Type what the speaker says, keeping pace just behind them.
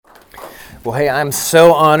Well, hey, I'm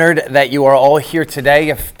so honored that you are all here today.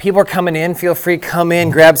 If people are coming in, feel free to come in,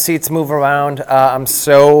 grab seats, move around. I'm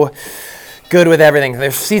so good with everything.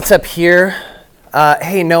 There's seats up here.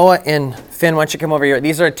 Hey, Noah and Finn, why don't you come over here?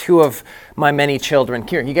 These are two of my many children.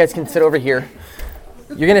 Here, you guys can sit over here.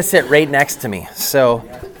 You're going to sit right next to me. So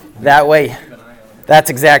that way, that's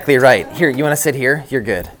exactly right. Here, you want to sit here? You're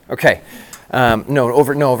good. Okay. No,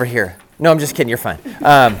 over here. No, I'm just kidding. You're fine.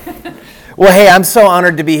 Well, hey, I'm so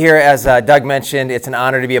honored to be here. As Doug mentioned, it's an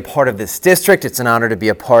honor to be a part of this district. It's an honor to be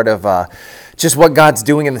a part of just what God's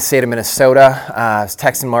doing in the state of Minnesota. I was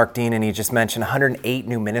texting Mark Dean, and he just mentioned 108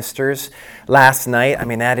 new ministers last night. I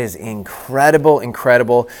mean, that is incredible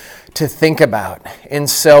to think about. And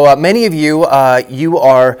so many of you, you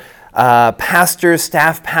are pastors,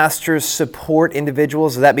 staff pastors, support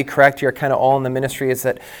individuals. Would that be correct? You're kind of all in the ministry. Is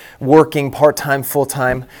that working part-time,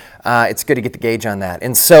 full-time? It's good to get the gauge on that.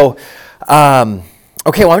 And so,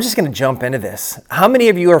 okay, well, I'm just going to jump into this. How many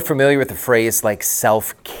of you are familiar with the phrase like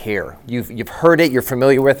self-care? You've heard it. You're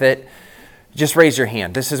familiar with it. Just raise your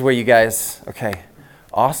hand. This is where you guys, okay.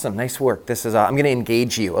 Awesome. Nice work. This is, I'm going to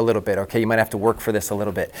engage you a little bit. Okay. You might have to work for this a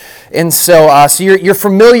little bit. And so, so you're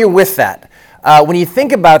familiar with that. When you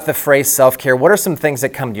think about the phrase self-care, what are some things that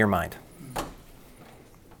come to your mind?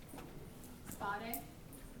 Spa day.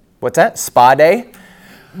 What's that? Spa day?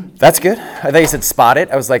 That's good. I thought you said spot it.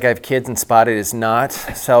 I was like, I have kids and spot it is not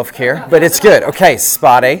self-care, but it's good. Okay,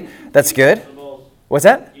 spa day. That's good. What's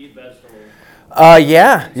that? Eat vegetables.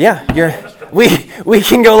 Yeah. We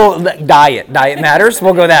can go a little diet. Diet matters.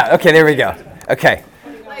 We'll go that. Okay, there we go. Okay.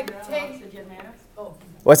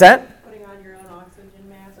 What's that? Putting on your own oxygen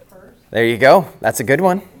mask first. There you go. That's a good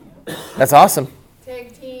one. That's awesome.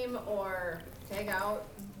 Tag team or tag out.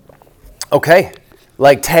 Okay.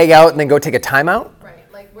 Like tag out and then go take a timeout? Right.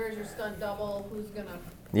 Like where's your stunt double? Who's gonna?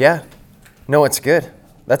 Yeah. No, it's good.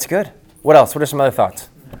 That's good. What else? What are some other thoughts?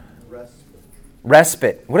 Respite.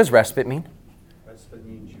 Respite. What does respite mean? Respite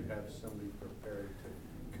means you have somebody prepared to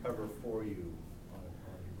cover for you on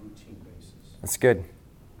a routine basis. That's good.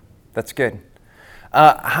 That's good.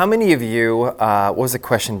 How many of you, what was the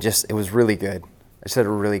question? It was really good. I said a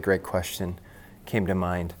really great question came to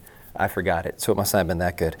mind. I forgot it, so it must not have been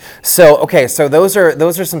that good. So, okay, so those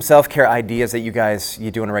are some self-care ideas that you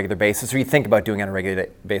do on a regular basis, or you think about doing on a regular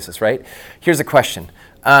basis, right? Here's a question.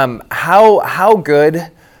 How good,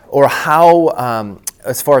 or how,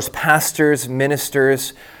 as far as pastors,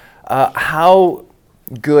 ministers, how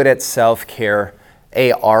good at self-care,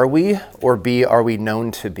 A, are we, or B, are we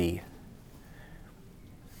known to be?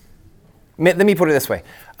 Let me put it this way.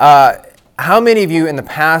 How many of you in the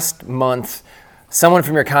past month, someone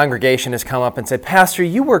from your congregation has come up and said, Pastor,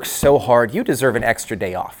 you work so hard, you deserve an extra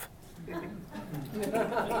day off?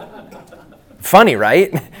 Funny,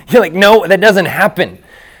 right? You're like, no, that doesn't happen,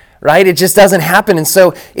 right? It just doesn't happen. And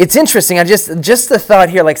so it's interesting. Just the thought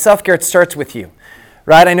here, like self-care, it starts with you.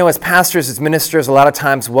 Right, I know as pastors, as ministers, a lot of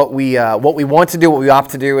times what we want to do, what we opt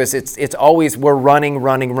to do is it's always we're running.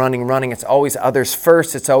 It's always others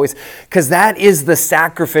first. It's always because that is the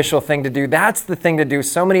sacrificial thing to do. That's the thing to do.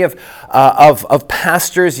 So many of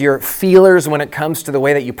pastors, you're feelers when it comes to the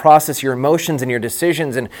way that you process your emotions and your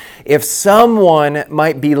decisions. And if someone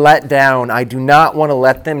might be let down, I do not want to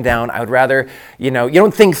let them down. I would rather you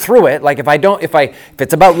don't think through it. Like if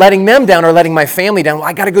it's about letting them down or letting my family down, well,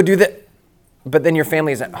 I got to go do that. But then your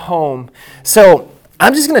family is at home. So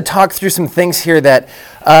I'm just going to talk through some things here that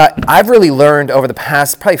I've really learned over the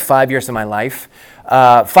past probably 5 years of my life.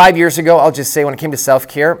 5 years ago, I'll just say when it came to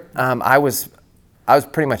self-care, I was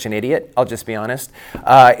pretty much an idiot, I'll just be honest.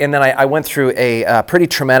 And then I went through a pretty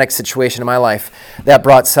traumatic situation in my life that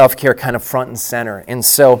brought self-care kind of front and center. And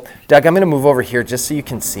so, Doug, I'm going to move over here just so you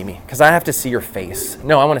can see me, because I have to see your face.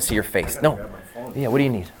 No, I want to see your face. No. Yeah, what do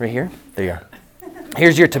you need? Right here? There you are.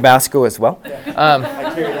 Here's your Tabasco as well.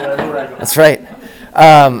 That's right.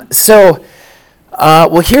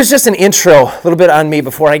 Well, here's just an intro, a little bit on me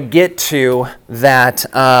before I get to that.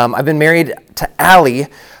 I've been married to Allie,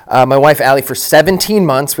 my wife Allie, for 17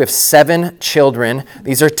 months. We have 7 children.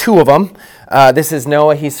 These are 2 of them. This is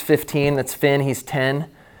Noah. He's 15. That's Finn. He's 10.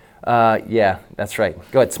 Yeah, that's right.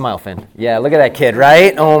 Go ahead, smile, Finn. Yeah, look at that kid,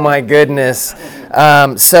 right? Oh my goodness.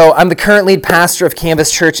 So I'm the current lead pastor of Canvas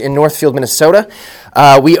Church in Northfield, Minnesota.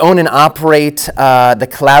 We own and operate the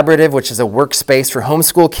Collaborative, which is a workspace for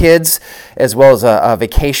homeschool kids, as well as a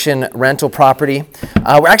vacation rental property.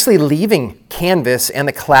 We're actually leaving Canvas and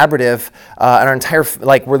the Collaborative, and our entire,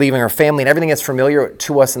 we're leaving our family and everything that's familiar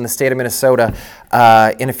to us in the state of Minnesota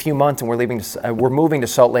in a few months, and we're moving to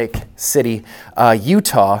Salt Lake City,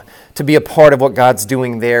 Utah, to be a part of what God's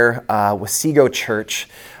doing there with Seago Church.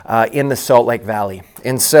 in the Salt Lake Valley.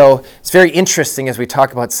 And so it's very interesting as we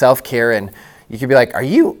talk about self-care, and you could be like,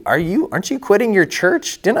 aren't you quitting your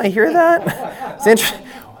church? Didn't I hear that? It's interesting.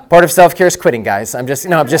 Part of self-care is quitting, guys. I'm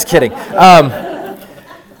just kidding.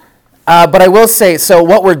 But I will say, so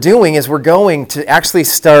what we're doing is we're going to actually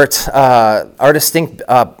start, our distinct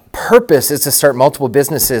purpose is to start multiple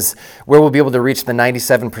businesses where we'll be able to reach the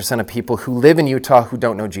 97% of people who live in Utah who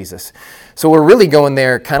don't know Jesus. So we're really going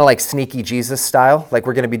there kind of like sneaky Jesus style. Like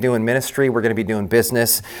we're going to be doing ministry, we're going to be doing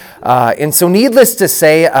business. And so needless to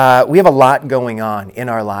say, we have a lot going on in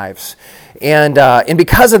our lives. And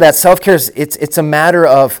because of that, self-care, it's a matter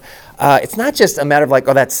of, it's not just a matter of like,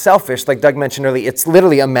 oh, that's selfish, like Doug mentioned earlier. It's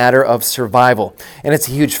literally a matter of survival. And it's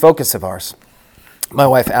a huge focus of ours, my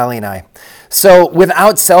wife, Allie, and I. So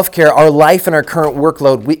without self-care, our life and our current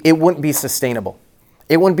workload, it wouldn't be sustainable.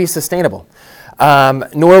 It wouldn't be sustainable.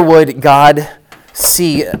 Nor would God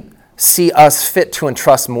see us fit to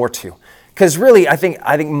entrust more to. Because really, I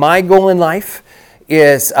think my goal in life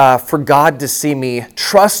is for God to see me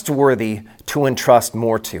trustworthy to entrust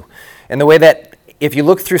more to. And the way that, if you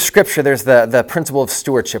look through Scripture, there's the principle of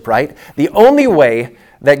stewardship, right? The only way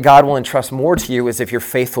that God will entrust more to you is if you're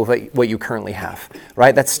faithful with what you currently have,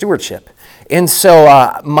 right? That's stewardship. And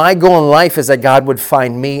so my goal in life is that God would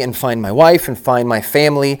find me and find my wife and find my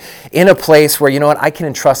family in a place where, you know what, I can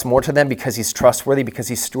entrust more to them because he's trustworthy, because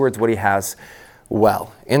he stewards what he has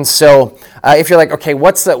well. And so if you're like, okay,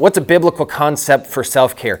 what's a biblical concept for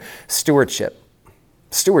self-care? Stewardship.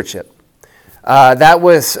 Stewardship.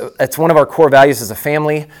 It's one of our core values as a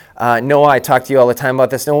family. Noah, I talk to you all the time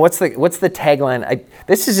about this. Noah, what's the tagline?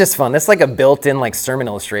 This is just fun. This is like a built-in like sermon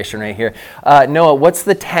illustration right here. Noah, what's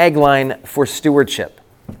the tagline for stewardship?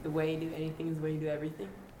 The way you do anything is the way you do everything.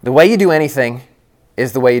 The way you do anything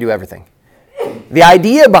is the way you do everything. The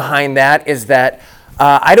idea behind that is that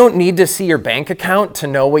I don't need to see your bank account to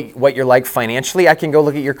know what you're like financially. I can go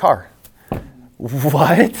look at your car.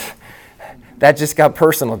 What? That just got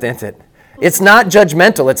personal, didn't it? It's not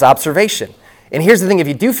judgmental, it's observation. And here's the thing, if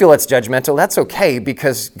you do feel it's judgmental, that's okay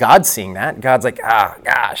because God's seeing that. God's like,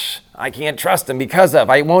 gosh, I can't trust him because of.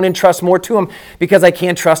 I won't entrust more to him because I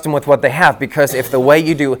can't trust him with what they have. Because if the way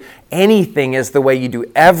you do anything is the way you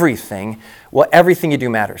do everything, well, everything you do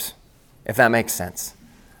matters, if that makes sense.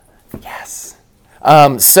 Yes.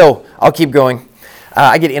 So I'll keep going.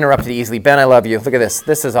 I get interrupted easily. Ben, I love you. Look at this.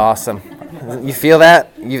 This is awesome. You feel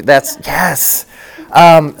that? Yes.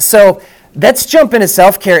 So let's jump into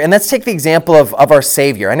self-care, and let's take the example of our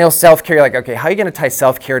Savior. I know self-care, you're like, okay, how are you going to tie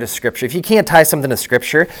self-care to Scripture? If you can't tie something to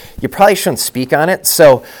Scripture, you probably shouldn't speak on it.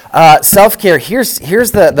 So self-care, here's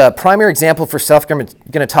the primary example for self-care I'm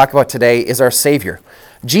going to talk about today is our Savior,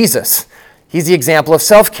 Jesus. He's the example of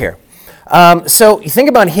self-care. So you think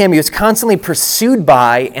about him, he was constantly pursued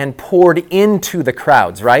by and poured into the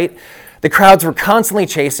crowds, right? The crowds were constantly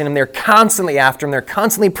chasing him. They're constantly after him. They're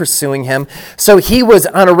constantly pursuing him. So he was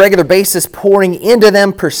on a regular basis pouring into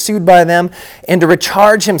them, pursued by them. And to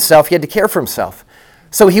recharge himself, he had to care for himself.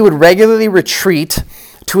 So he would regularly retreat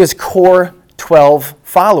to his core 12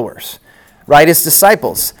 followers, right? His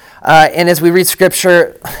disciples. And as we read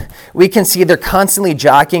Scripture, we can see they're constantly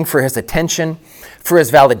jockeying for his attention, for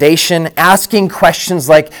his validation, asking questions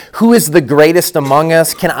like, who is the greatest among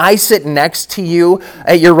us? Can I sit next to you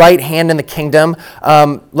at your right hand in the kingdom?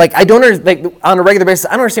 On a regular basis,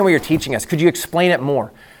 I don't understand what you're teaching us. Could you explain it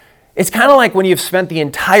more? It's kind of like when you've spent the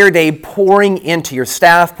entire day pouring into your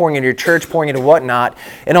staff, pouring into your church, pouring into whatnot,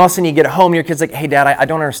 and all of a sudden you get home and your kid's like, hey, Dad, I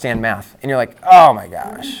don't understand math. And you're like, oh my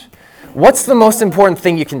gosh. What's the most important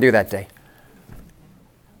thing you can do that day?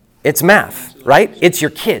 It's math, right? It's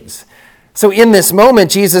your kids. So in this moment,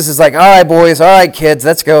 Jesus is like, all right, boys, all right, kids,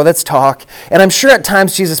 let's go, let's talk. And I'm sure at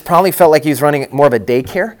times Jesus probably felt like he was running more of a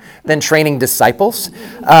daycare than training disciples,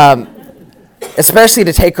 especially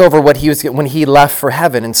to take over what he was when he left for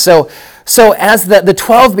heaven. And so as the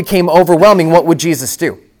 12 became overwhelming, what would Jesus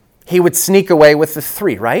do? He would sneak away with the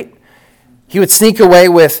 3, right? He would sneak away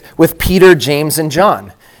with Peter, James, and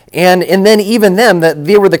John. And then even them, that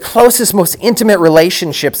they were the closest, most intimate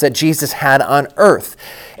relationships that Jesus had on earth.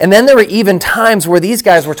 And then there were even times where these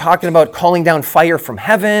guys were talking about calling down fire from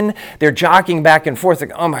heaven. They're jockeying back and forth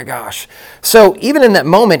like, oh my gosh. So even in that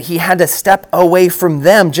moment, he had to step away from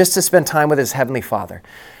them just to spend time with his heavenly Father.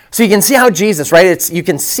 So you can see how Jesus, right? You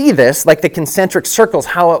can see this, like the concentric circles,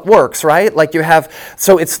 how it works, right? Like you have,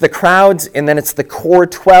 so it's the crowds, and then it's the core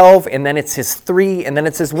 12, and then it's his 3, and then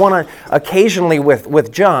it's his 1 occasionally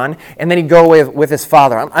with John, and then he'd go with his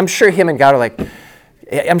Father. I'm sure him and God are like,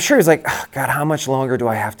 I'm sure he's like, oh, God, how much longer do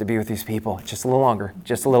I have to be with these people? Just a little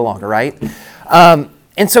longer, right?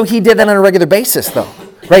 And so he did that on a regular basis, though,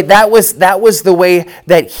 right? That was the way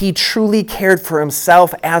that he truly cared for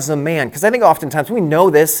himself as a man. Because I think oftentimes we know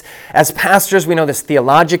this as pastors, we know this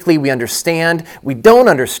theologically, we understand, we don't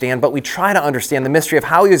understand, but we try to understand the mystery of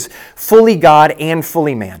how he was fully God and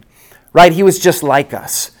fully man, right? He was just like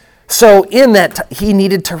us. So in that, he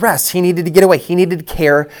needed to rest, he needed to get away, he needed to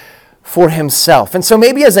care for himself. And so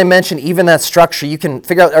maybe, as I mentioned, even that structure, you can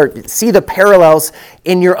figure out or see the parallels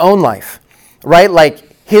in your own life, right?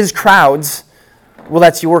 Like his crowds, well,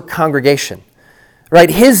 that's your congregation, right?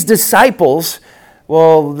 His disciples,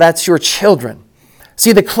 well, that's your children.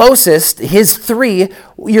 See, the closest, his three,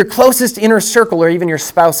 your closest inner circle, or even your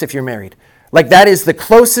spouse if you're married. Like that is the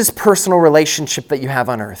closest personal relationship that you have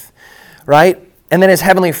on earth, right? And then his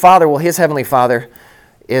heavenly Father, well, his heavenly Father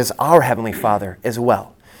is our heavenly Father as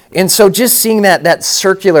well. And so just seeing that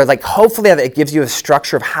circular, like hopefully it gives you a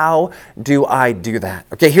structure of how do I do that?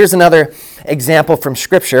 Okay, here's another example from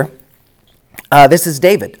Scripture. This is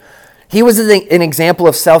David. He was an example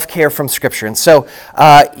of self-care from Scripture. And so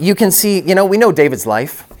you can see, we know David's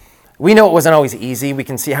life. We know it wasn't always easy. We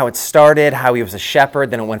can see how it started, how he was a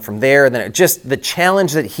shepherd, then it went from there, then it just the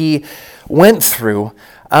challenge that he went through.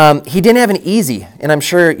 He didn't have an easy, and I'm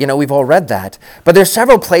sure, we've all read that. But there's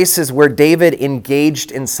several places where David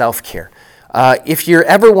engaged in self-care. If you're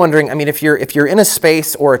ever wondering, if you're in a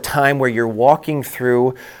space or a time where you're walking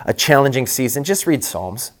through a challenging season, just read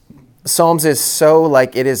Psalms. Psalms is so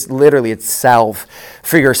it's salve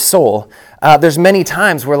for your soul. There's many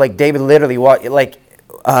times where David literally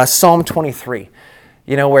Psalm 23,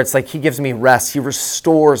 where it's like he gives me rest, he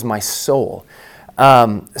restores my soul.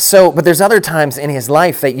 But there's other times in his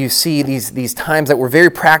life that you see these times that were very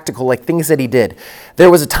practical, like things that he did. There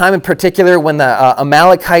was a time in particular when the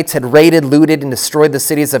Amalekites had raided, looted, and destroyed the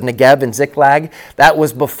cities of Negeb and Ziklag. That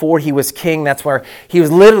was before he was king. That's where he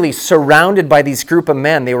was literally surrounded by these group of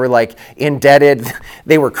men. They were indebted.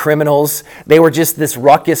 They were criminals. They were just this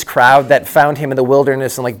ruckus crowd that found him in the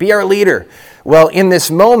wilderness and be our leader. Well, in this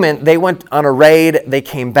moment, they went on a raid. They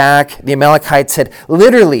came back. The Amalekites had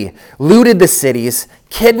literally looted the cities,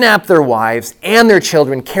 kidnapped their wives and their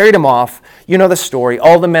children, carried them off. You know the story.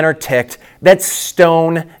 All the men are ticked. Let's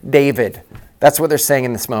stone David. That's what they're saying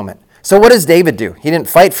in this moment. So what does David do? He didn't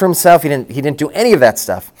fight for himself. He didn't do any of that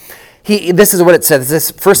stuff. This is what it says.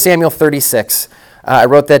 This is 1 Samuel 36. I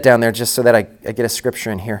wrote that down there just so that I get a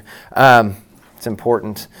scripture in here. It's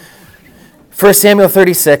important. 1 Samuel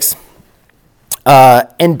 36.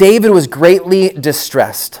 And David was greatly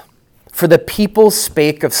distressed, for the people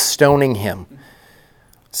spake of stoning him.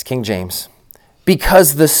 It's King James.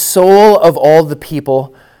 Because the soul of all the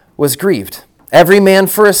people was grieved, every man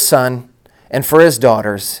for his son and for his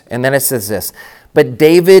daughters. And then it says this, but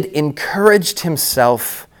David encouraged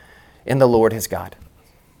himself in the Lord his God.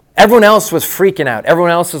 Everyone else was freaking out.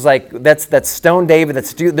 Everyone else was like, that's stone David.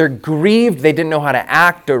 They're grieved. They didn't know how to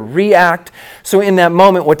act or react. So in that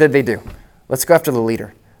moment, what did they do? Let's go after the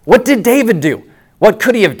leader. What did David do? What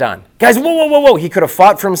could he have done? Guys, whoa. He could have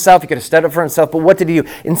fought for himself. He could have stood up for himself. But what did he do?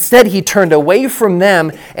 Instead, he turned away from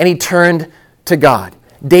them and he turned to God.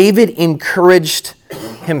 David encouraged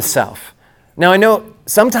himself. Now, I know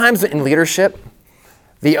sometimes in leadership,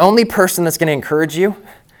 the only person that's going to encourage you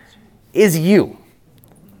is you.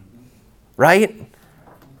 Right?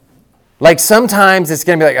 Sometimes it's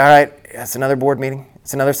going to be all right, it's another board meeting.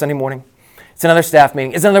 It's another Sunday morning. It's another staff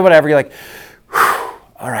meeting. It's another whatever. You're like,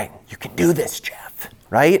 all right, you can do this, Jeff,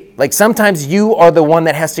 right? Sometimes you are the one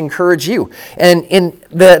that has to encourage you. And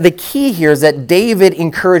the key here is that David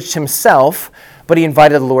encouraged himself, but he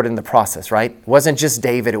invited the Lord in the process, right? It wasn't just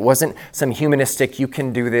David. It wasn't some humanistic, you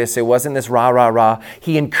can do this. It wasn't this rah, rah, rah.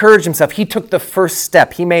 He encouraged himself. He took the first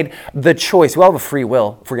step. He made the choice. We all have a free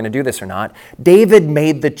will if we're going to do this or not. David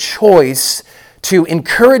made the choice to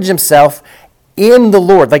encourage himself in the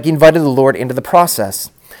Lord, he invited the Lord into the process.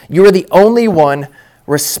 You are the only one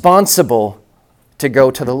responsible to go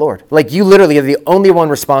to the Lord. You literally are the only one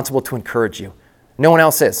responsible to encourage you. No one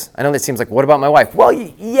else is. I know that seems what about my wife? Well,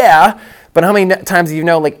 yeah, but how many times do you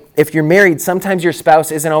know, if you're married, sometimes your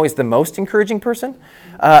spouse isn't always the most encouraging person?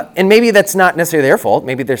 And maybe that's not necessarily their fault.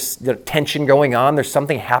 Maybe there's tension going on. There's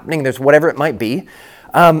something happening. There's whatever it might be.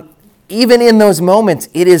 Even in those moments,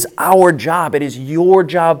 it is our job. It is your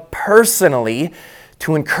job personally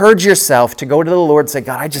to encourage yourself to go to the Lord and say,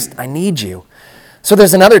 God, I need you. So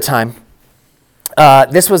there's another time.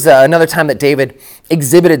 This was another time that David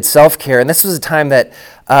exhibited self-care. And this was a time that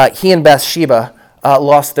he and Bathsheba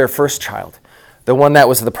lost their first child, the one that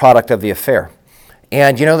was the product of the affair.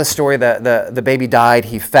 And you know the story, the baby died,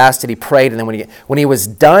 he fasted, he prayed, and then when he was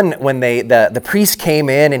done, when the priest came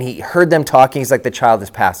in and he heard them talking, he's like, the child has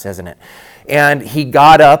passed, hasn't it? And he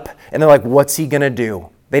got up, and they're like, what's he going to do?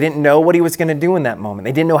 They didn't know what he was going to do in that moment.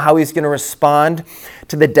 They didn't know how he was going to respond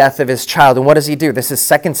to the death of his child. And what does he do? This is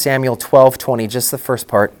 2 Samuel 12:20, just the first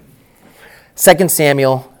part. 2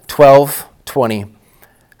 Samuel 12:20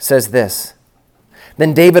 says this.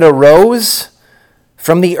 Then David arose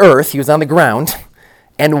from the earth, he was on the ground,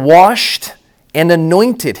 and washed and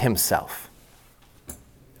anointed himself.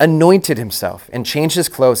 Anointed himself and changed his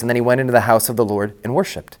clothes, and then he went into the house of the Lord and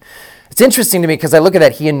worshiped. It's interesting to me because I look at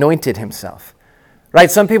that, he anointed himself. Right?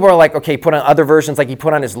 Some people are like, okay, put on other versions, like he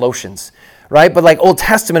put on his lotions, right? But like Old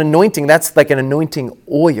Testament anointing, that's like an anointing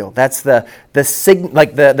oil. That's the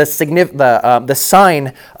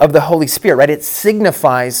sign of the Holy Spirit, right? It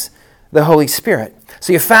signifies the Holy Spirit.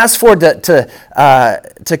 So you fast forward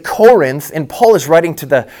to Corinth, and Paul is writing to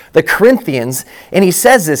the Corinthians, and he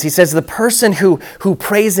says this. He says, the person who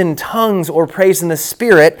prays in tongues or prays in the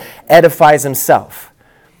Spirit edifies himself.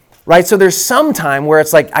 Right? So there's some time where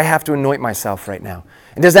it's like, I have to anoint myself right now.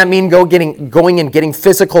 And does that mean going and getting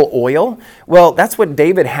physical oil? Well, that's what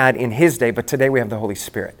David had in his day, but today we have the Holy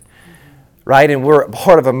Spirit. Right? And we're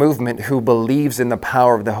part of a movement who believes in the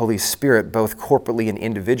power of the Holy Spirit, both corporately and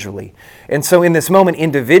individually. And so in this moment,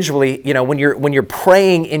 individually, when you're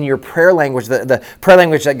praying in your prayer language, the prayer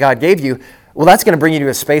language that God gave you, well, that's going to bring you to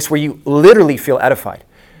a space where you literally feel edified.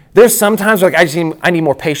 There's sometimes like, I need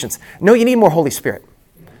more patience. No, you need more Holy Spirit.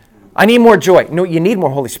 I need more joy. No, you need more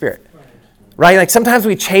Holy Spirit. Right? Like sometimes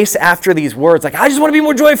we chase after these words, like, I just want to be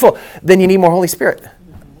more joyful. Then you need more Holy Spirit.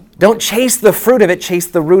 Don't chase the fruit of it, chase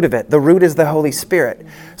the root of it. The root is the Holy Spirit.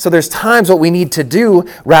 So there's times what we need to do,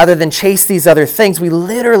 rather than chase these other things, we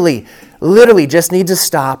literally just need to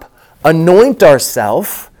stop, anoint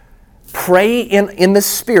ourselves, pray in the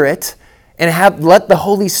Spirit, and let the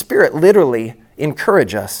Holy Spirit literally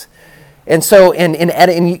encourage us. And so,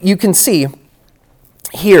 and you can see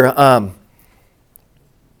here,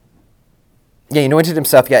 he anointed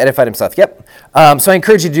himself, edified himself. Yep. So I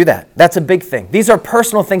encourage you to do that. That's a big thing. These are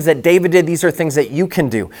personal things that David did. These are things that you can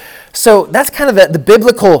do. So that's kind of the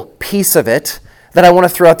biblical piece of it that I want to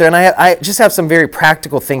throw out there. And I just have some very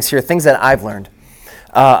practical things here, things that I've learned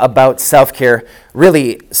about self-care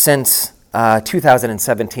really since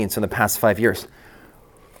 2017, so in the past 5 years.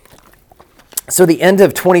 So the end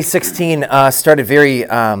of 2016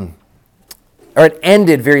 it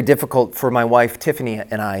ended very difficult for my wife, Tiffany,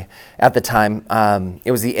 and I at the time.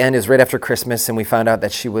 It was right after Christmas, and we found out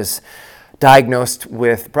that she was diagnosed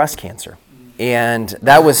with breast cancer. And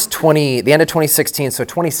that was the end of 2016, so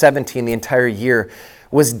 2017, the entire year,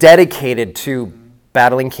 was dedicated to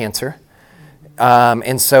battling cancer.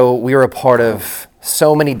 And so we were a part of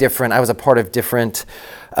I was a part of different,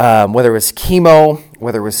 whether it was chemo,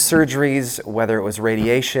 whether it was surgeries, whether it was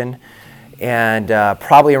radiation. And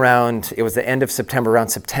probably it was the end of September, around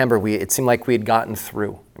September, it seemed like we had gotten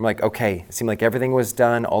through. I'm like, okay, it seemed like everything was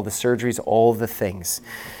done, all the surgeries, all the things.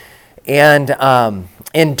 And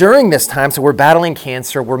during this time, so we're battling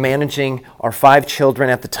cancer, we're managing our 5 children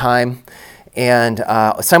at the time, and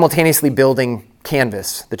simultaneously building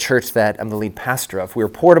Canvas, the church that I'm the lead pastor of. We were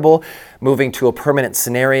portable, moving to a permanent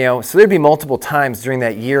scenario. So there'd be multiple times during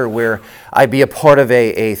that year where I'd be a part of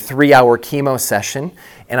a 3-hour chemo session,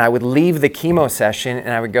 and I would leave the chemo session and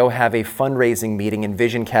I would go have a fundraising meeting and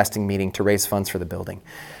vision casting meeting to raise funds for the building.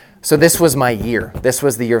 So this was my year. This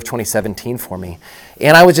was the year of 2017 for me.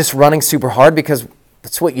 And I was just running super hard because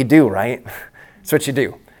that's what you do, right? That's what you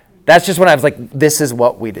do. That's just when I was like, this is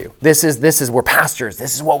what we do. We're pastors.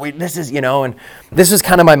 And this was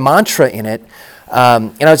kind of my mantra in it.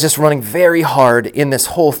 And I was just running very hard in this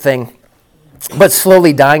whole thing, but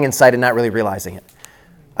slowly dying inside and not really realizing it.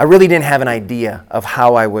 I really didn't have an idea of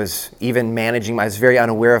how I was even managing. I was very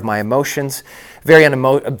unaware of my emotions, very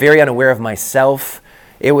unaware of myself.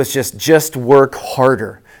 It was just work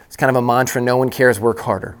harder. It's kind of a mantra, no one cares, work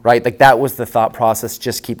harder, right? Like that was the thought process,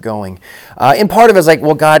 just keep going. And part of it was like,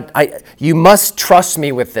 well, God, you must trust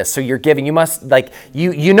me with this. So you're giving, you must,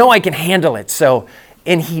 you know I can handle it. So,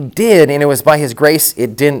 and he did, and it was by his grace, I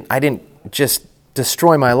didn't just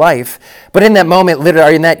destroy my life. But in that moment,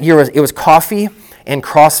 literally in that year, it was coffee and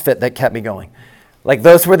CrossFit that kept me going. Like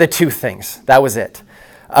those were the 2 things. That was it.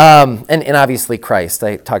 And obviously Christ,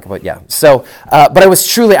 I talk about, yeah. So, but I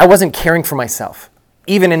wasn't caring for myself.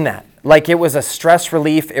 Even in that, like it was a stress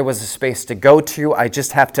relief, it was a space to go to. I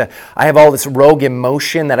have all this rogue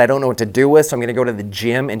emotion that I don't know what to do with, so I'm going to go to the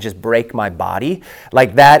gym and just break my body.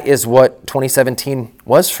 Like that is what 2017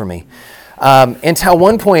 was for me. Until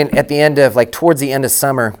one point at the end of, towards the end of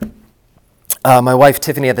summer, my wife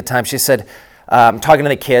Tiffany at the time, she said, I'm talking to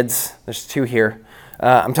the kids, there's 2 here,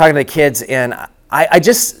 I'm talking to the kids, and I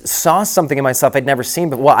just saw something in myself I'd never seen,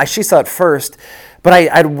 but she saw it first. But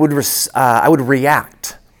I would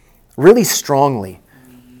react. really strongly.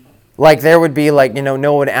 Like there would be like, no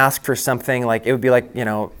one would ask for something, like it would be like,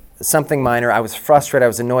 something minor. I was frustrated, I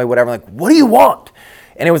was annoyed, whatever. Like, what do you want?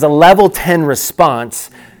 And it was a level 10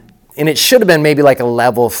 response, and it should have been maybe like a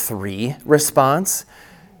level 3 response.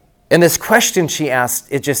 And this question she asked,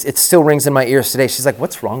 it still rings in my ears today. She's like,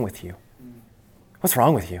 what's wrong with you? What's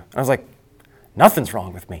wrong with you? And I was like, nothing's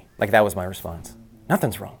wrong with me. Like that was my response.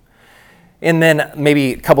 Nothing's wrong. And then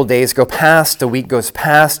maybe a couple days go past, a week goes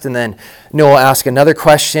past, and then Noah will ask another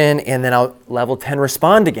question, and then I'll level 10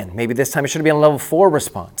 respond again. Maybe this time it should have been a level 4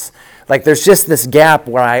 response. Like there's just this gap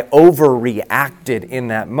where I overreacted in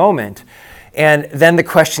that moment. And then the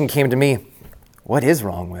question came to me, what is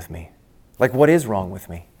wrong with me? Like what is wrong with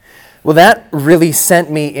me? Well, that really sent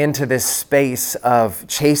me into this space of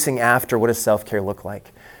chasing after what does self-care look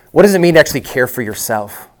like? What does it mean to actually care for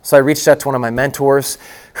yourself? So I reached out to one of my mentors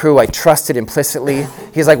who I trusted implicitly.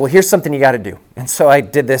 He's like, well, here's something you got to do. And so I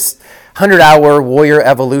did this 100-hour warrior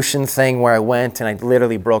evolution thing where I went and I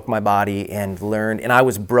literally broke my body and learned. And I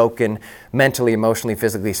was broken mentally, emotionally,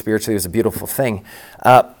 physically, spiritually. It was a beautiful thing.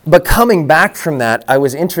 But coming back from that, I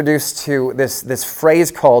was introduced to this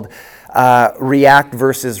phrase called react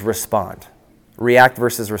versus respond. React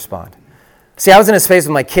versus respond. See, I was in a space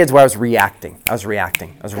with my kids where I was reacting. I was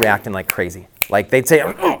reacting like crazy. Like they'd say,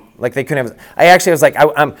 like they couldn't have. I was like,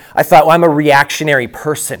 I thought, well, I'm a reactionary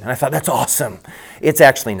person. And I thought, that's awesome. It's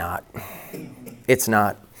actually not. It's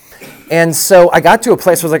not. And so I got to a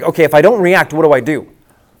place where I was like, okay, if I don't react, what do I do?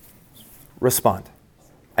 Respond.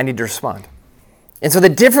 I need to respond. And so the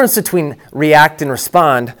difference between react and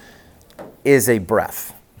respond is a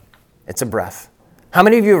breath. It's a breath. How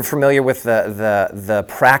many of you are familiar with the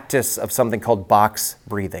practice of something called box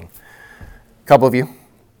breathing? A couple of you?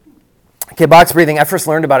 Okay, box breathing, I first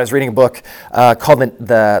learned about it. I was reading a book called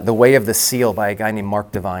The Way of the Seal by a guy named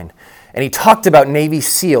Mark Devine. And he talked about Navy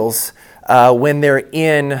SEALs when they're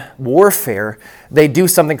in warfare, they do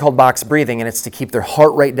something called box breathing, and it's to keep their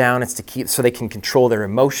heart rate down. It's to keep so they can control their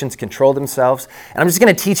emotions, control themselves. And I'm just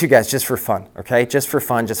going to teach you guys just for fun, okay? Just for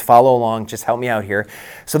fun, just follow along, just help me out here.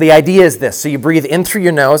 So the idea is this. So you breathe in through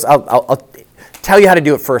your nose. I'll tell you how to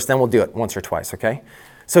do it first, then we'll do it once or twice, okay?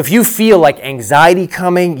 So if you feel like anxiety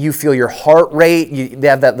coming, you feel your heart rate, you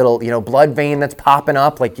have that little, blood vein that's popping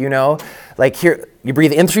up, like here, you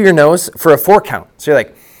breathe in through your nose for a 4 count. So you're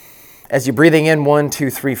like, as you're breathing in, 1, 2,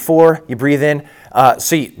 3, 4, you breathe in.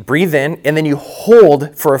 So you breathe in, and then you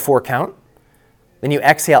hold for a 4 count. Then you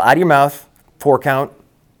exhale out of your mouth, 4 count,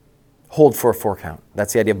 hold for a 4 count.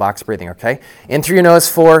 That's the idea of box breathing, okay? In through your nose,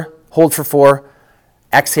 4, hold for 4,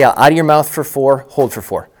 exhale out of your mouth for 4, hold for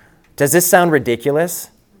 4. Does this sound ridiculous?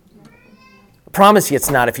 I promise you it's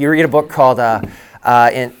not. If you read a book called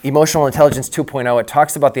Emotional Intelligence 2.0, it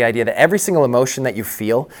talks about the idea that every single emotion that you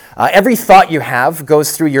feel, every thought you have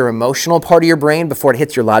goes through your emotional part of your brain before it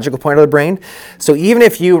hits your logical part of the brain. So even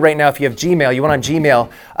if you, right now, if you have Gmail, you went on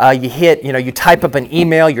Gmail, you hit, you type up an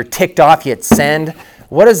email, you're ticked off, you hit send.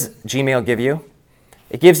 What does Gmail give you?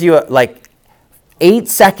 It gives you like 8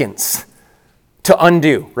 seconds to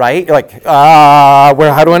undo, right? You're like, how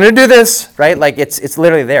do I undo this, right? Like it's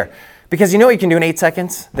literally there. Because you know what you can do in 8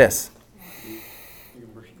 seconds? This.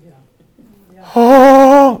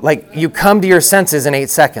 Oh, like you come to your senses in 8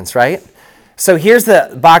 seconds, right? So here's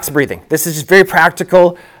the box breathing. This is just very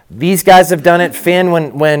practical. These guys have done it. Finn,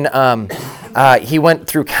 when he went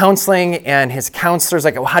through counseling and his counselor's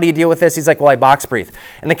like, well, how do you deal with this? He's like, well, I box breathe.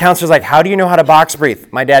 And the counselor's like, how do you know how to box breathe?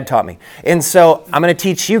 My dad taught me. And so I'm going to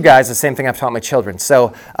teach you guys the same thing I've taught my children.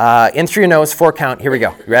 So in through your nose, 4 count. Here we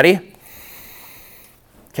go. You ready?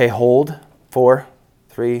 Okay, hold. 4,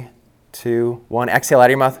 3, 2, 1. Exhale out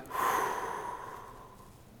of your mouth.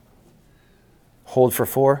 Hold for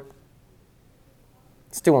 4.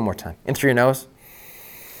 Let's do one more time. In through your nose.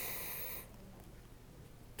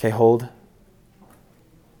 Okay, hold.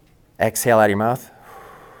 Exhale out of your mouth.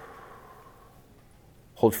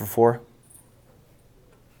 Hold for 4.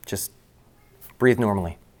 Just breathe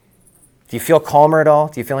normally. Do you feel calmer at all?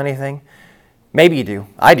 Do you feel anything? Maybe you do.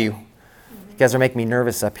 I do. You guys are making me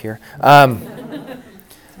nervous up here.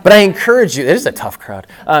 But I encourage you, it is a tough crowd.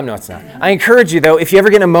 No, it's not. I encourage you, though, if you ever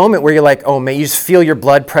get in a moment where you're like, oh, man, you just feel your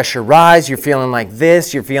blood pressure rise, you're feeling like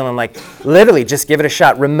this, you're feeling like, literally, just give it a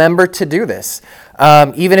shot. Remember to do this.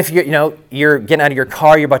 Even if you're getting out of your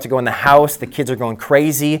car, you're about to go in the house, the kids are going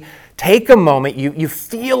crazy, take a moment. You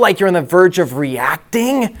feel like you're on the verge of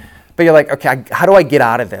reacting, but you're like, okay, how do I get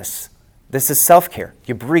out of this? This is self-care.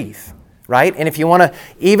 You breathe. Right? And if you want to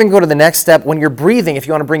even go to the next step, when you're breathing, if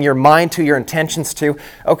you want to bring your mind to, your intentions to,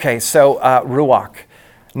 okay, so ruach,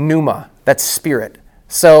 pneuma, that's spirit.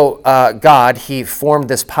 So God, he formed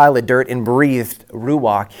this pile of dirt and breathed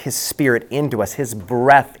ruach, his spirit, into us, his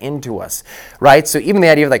breath into us, right? So even the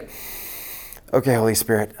idea of like, okay, Holy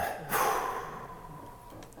Spirit.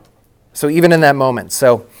 So even in that moment.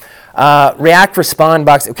 So react, respond,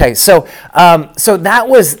 box. Okay, so that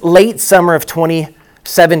was late summer of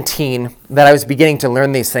 2017 that I was beginning to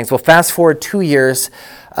learn these things. Well, fast forward 2 years,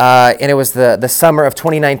 and it was the summer of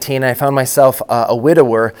 2019, and I found myself a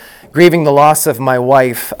widower, grieving the loss of my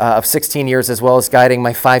wife of 16 years, as well as guiding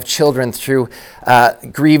my 5 children through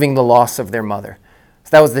grieving the loss of their mother.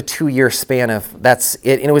 So that was the 2-year span of that's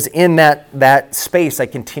it. And it was in that space I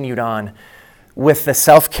continued on with the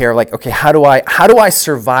self-care, like, okay, how do I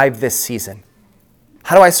survive this season?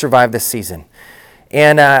 How do I survive this season?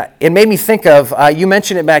 And it made me think of, you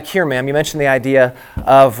mentioned it back here, ma'am. You mentioned the idea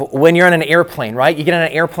of when you're on an airplane, right? You get on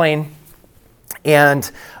an airplane, and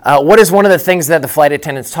what is one of the things that the flight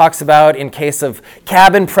attendants talks about in case of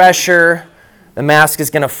cabin pressure, the mask is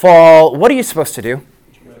going to fall? What are you supposed to do?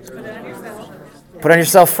 Put it on yourself first. Put on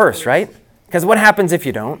yourself first, right? Because what happens if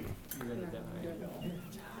you don't?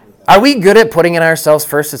 Are we good at putting in ourselves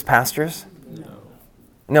first as pastors?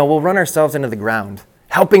 No, we'll run ourselves into the ground,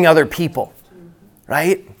 helping other people.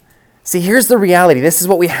 Right? See, here's the reality. This is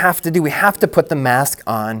what we have to do. We have to put the mask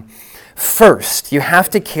on first. You have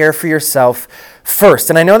to care for yourself first.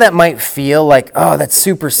 And I know that might feel like, oh, that's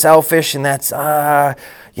super selfish, and that's, I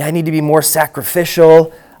need to be more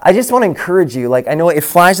sacrificial. I just want to encourage you. Like, I know it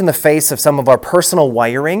flies in the face of some of our personal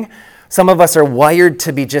wiring. Some of us are wired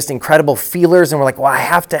to be just incredible feelers, and we're like, well, I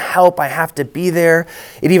have to help. I have to be there.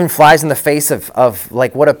 It even flies in the face of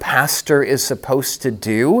like what a pastor is supposed to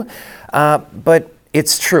do. But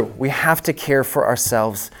it's true. We have to care for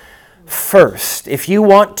ourselves first. If you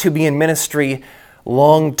want to be in ministry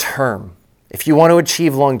long term, if you want to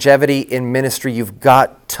achieve longevity in ministry, you've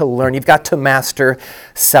got to learn. You've got to master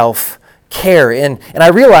self-care. And I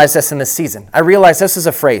realize this in this season. I realize this is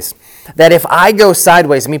a phrase that if I go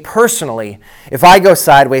sideways, me personally, if I go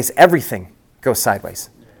sideways, everything goes sideways.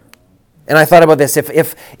 And I thought about this.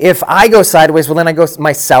 If I go sideways, well, then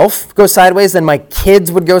myself go sideways, then my kids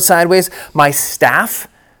would go sideways, my staff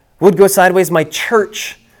would go sideways, my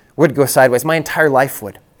church would go sideways, my entire life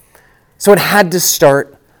would. So it had to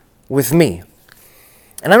start with me.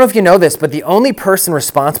 And I don't know if you know this, but the only person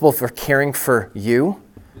responsible for caring for you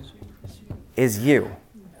is you.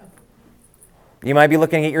 You might be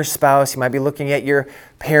looking at your spouse, you might be looking at your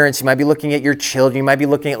parents, you might be looking at your children, you might be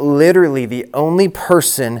looking at literally the only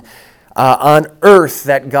person on earth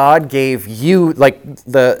that God gave you, like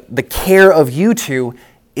the care of you to,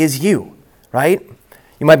 is you, right?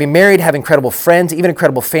 You might be married, have incredible friends, even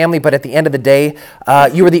incredible family, but at the end of the day,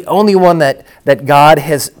 you are the only one that God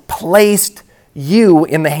has placed you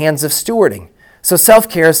in the hands of stewarding. So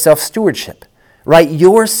self-care is self-stewardship, right?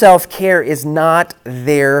 Your self-care is not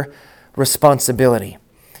their responsibility.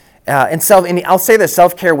 And I'll say this,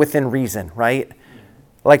 self-care within reason, right?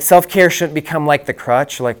 Like self-care shouldn't become like the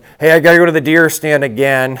crutch, like, hey, I got to go to the deer stand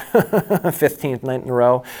again, 15th night in a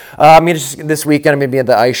row. This weekend I'm going to be at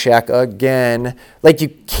the ice shack again. Like, you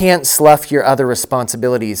can't slough your other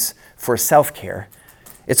responsibilities for self-care.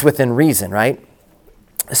 It's within reason, right?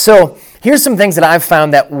 So here's some things that I've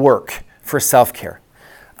found that work for self-care.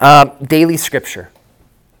 Daily scripture.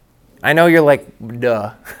 I know you're like,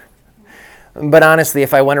 duh. But honestly,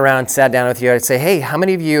 if I went around and sat down with you, I'd say, hey, how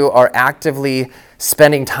many of you are actively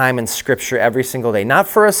spending time in Scripture every single day? Not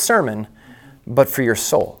for a sermon, but for your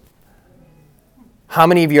soul. How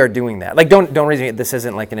many of you are doing that? Like, don't raise me. This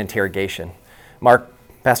isn't like an interrogation.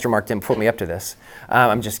 Pastor Mark didn't put me up to this.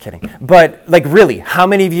 I'm just kidding. But like, really, how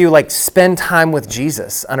many of you like spend time with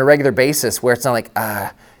Jesus on a regular basis where it's not like,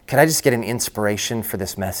 could I just get an inspiration for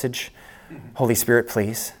this message? Holy Spirit,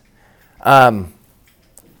 please.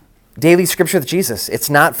 Daily scripture with Jesus. It's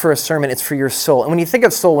not for a sermon, it's for your soul. And when you think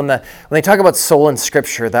of soul, when they talk about soul in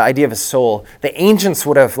scripture, the idea of a soul, the ancients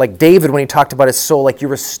would have, like David when he talked about his soul, like you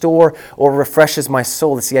restore or refreshes my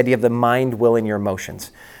soul. It's the idea of the mind, will, and your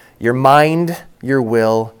emotions. Your mind, your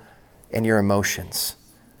will, and your emotions.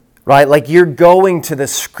 Right? Like you're going to the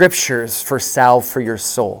scriptures for salve for your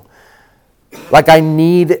soul. Like I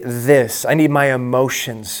need this. I need my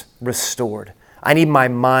emotions restored. I need my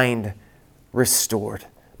mind restored.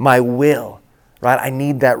 My will, right? I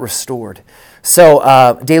need that restored.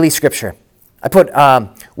 So daily scripture. I put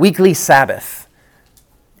weekly Sabbath,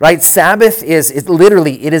 right? Sabbath is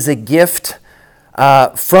a gift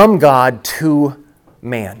from God to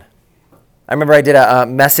man. I remember I did a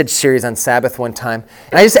message series on Sabbath one time,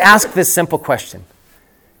 and I just asked this simple question.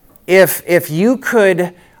 If you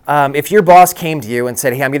could, if your boss came to you and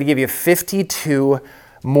said, hey, I'm going to give you 52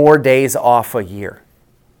 more days off a year,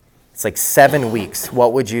 It's like 7 weeks.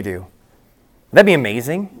 What would you do? That'd be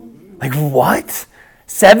amazing. Like, what?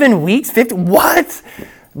 7 weeks? 50? What?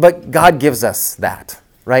 But God gives us that,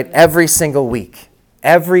 right? Every single week.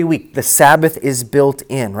 Every week, the Sabbath is built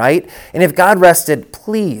in, right? And if God rested,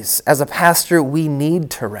 please, as a pastor, we need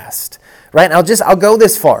to rest, right? And I'll go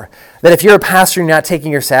this far, that if you're a pastor and you're not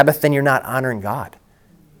taking your Sabbath, then you're not honoring God.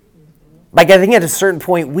 Like, I think at a certain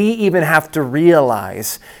point, we even have to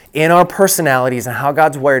realize in our personalities and how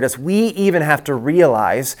God's wired us, we even have to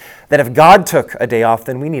realize that if God took a day off,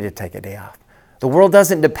 then we need to take a day off. The world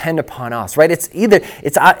doesn't depend upon us, right? It's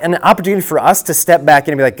an opportunity for us to step back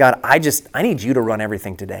and be like, God, I need you to run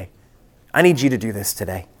everything today. I need you to do this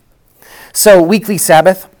today. So weekly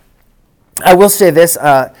Sabbath, I will say this,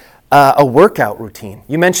 a workout routine.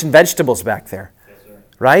 You mentioned vegetables back there, Yes, sir.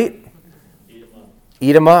 right? Eat 'em up.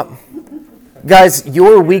 Eat them up. Guys,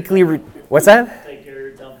 your weekly, what's that? Take care of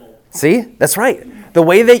your temple. See, that's right. The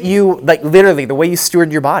way that you, like literally, the way you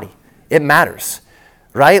steward your body, it matters,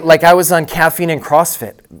 right? Like I was on caffeine and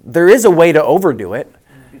CrossFit. There is a way to overdo it,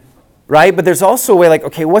 right? But there's also a way like,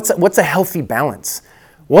 okay, what's a healthy balance?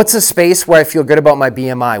 What's a space where I feel good about my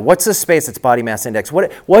BMI? What's a space that's body mass index?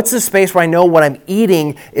 What's a space where I know what I'm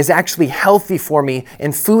eating is actually healthy for me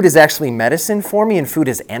and food is actually medicine for me and food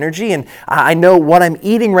is energy and I know what I'm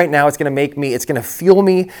eating right now is going to make me, it's going to fuel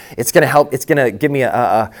me, it's going to help, it's going to give me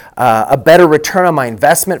a better return on my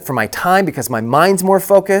investment for my time because my mind's more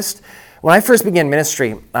focused. When I first began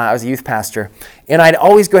ministry, I was a youth pastor and I'd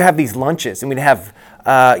always go have these lunches and we'd have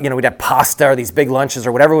pasta or these big lunches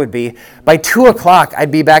or whatever it would be. By 2:00,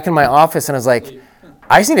 I'd be back in my office and I was like,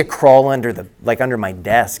 I just need to crawl under my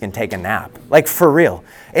desk and take a nap, like for real.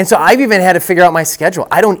 And so I've even had to figure out my schedule.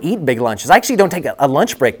 I don't eat big lunches. I actually don't take a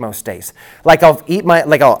lunch break most days. Like I'll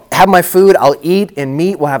have my food, I'll eat and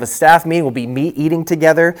meet. We'll have a staff meeting. We'll be eating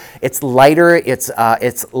together. It's lighter. It's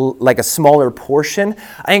like a smaller portion.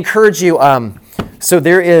 I encourage you. So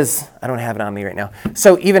there is, I don't have it on me right now.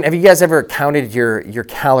 So even, have you guys ever counted your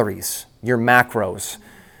calories, your macros?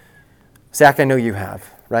 Zach, I know you have,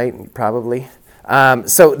 right? Probably.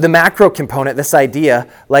 So the macro component, this idea,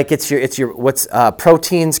 like it's your what's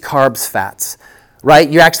proteins, carbs, fats, right?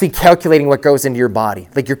 You're actually calculating what goes into your body.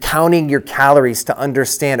 Like you're counting your calories to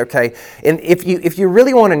understand, okay? And if you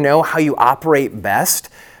really want to know how you operate best,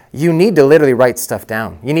 you need to literally write stuff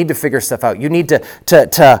down. You need to figure stuff out. You need to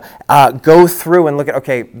go through and look at,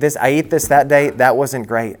 okay, I ate this that day, that wasn't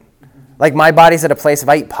great. Like my body's at a place, if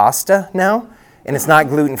I eat pasta now and it's not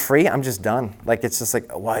gluten-free, I'm just done. Like it's just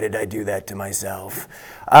like, why did I do that to myself?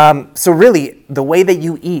 So really, the way that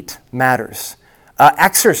you eat matters.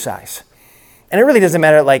 Exercise. And it really doesn't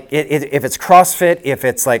matter like if it's CrossFit, if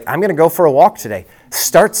it's like, I'm going to go for a walk today.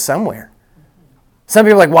 Start somewhere. Some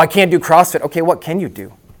people are like, well, I can't do CrossFit. Okay, what can you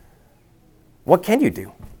do? What can you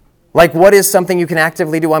do? Like, what is something you can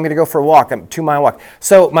actively do? I'm going to go for a walk, a 2-mile walk.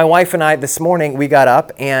 So my wife and I, this morning, we got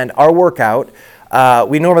up, and our workout,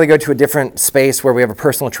 we normally go to a different space where we have a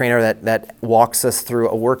personal trainer that walks us through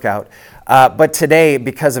a workout. But today,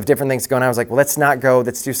 because of different things going on, I was like, well, let's not go.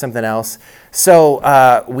 Let's do something else. So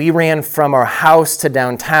we ran from our house to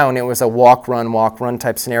downtown. It was a walk, run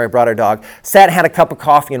type scenario. Brought our dog, sat, had a cup of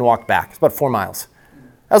coffee, and walked back. It's about 4 miles.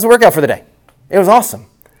 That was a workout for the day. It was awesome.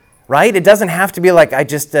 Right? It doesn't have to be like I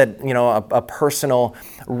just did, a personal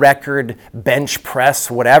record, bench press,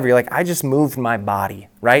 whatever. You're like, I just moved my body,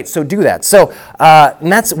 right? So do that. So, and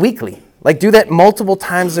that's weekly. Like do that multiple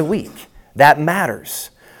times a week. That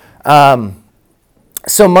matters.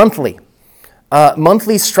 So monthly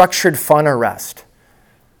structured fun or rest.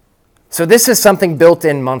 So this is something built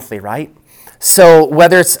in monthly, right? So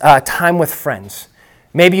whether it's time with friends,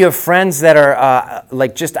 maybe you have friends that are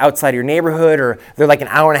like just outside your neighborhood or they're like an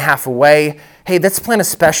hour and a half away. Hey, let's plan a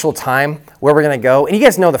special time where we're going to go. And you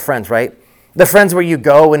guys know the friends, right? The friends where you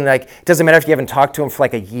go and like, it doesn't matter if you haven't talked to them for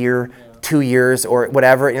like a year, 2 years or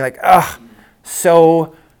whatever. And you're like,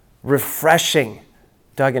 so refreshing.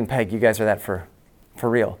 Doug and Peg, you guys are that for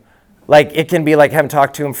real. Like it can be like, haven't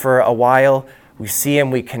talked to them for a while. We see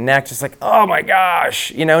them, we connect. It's like, oh my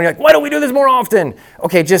gosh. And you're like, why don't we do this more often?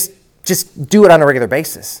 Okay, just do it on a regular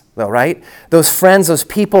basis, though, right? Those friends, those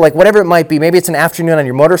people, like whatever it might be. Maybe it's an afternoon on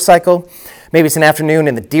your motorcycle. Maybe it's an afternoon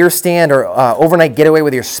in the deer stand or overnight getaway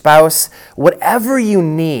with your spouse. Whatever you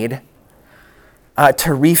need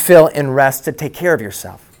to refill and rest to take care of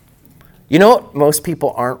yourself. You know what most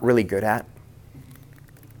people aren't really good at?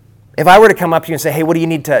 If I were to come up to you and say, hey, what do you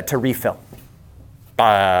need to refill?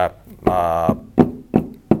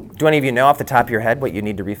 Do any of you know off the top of your head what you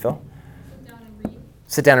need to refill?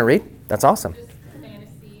 Sit down and read? That's awesome. Just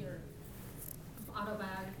fantasy or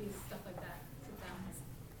autobiographies, stuff like that. Sit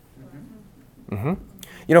down.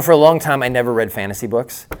 You know, for a long time, I never read fantasy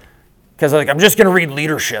books because I'm just going to read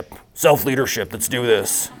leadership, self-leadership. Let's do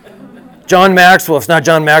this. John Maxwell. If it's not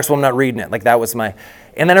John Maxwell, I'm not reading it. Like that was my,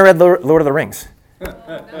 and then I read Lord of the Rings.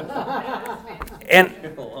 And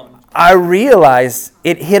I realized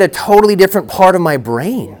it hit a totally different part of my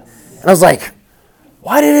brain. And I was like,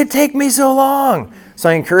 why did it take me so long? So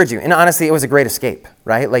I encourage you. And honestly, it was a great escape,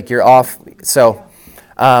 right? Like you're off. So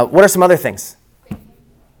what are some other things?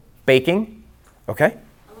 Baking. Okay.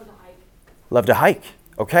 I love to hike. Love to hike.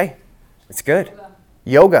 Okay. It's good.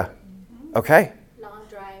 Yoga. Okay. Long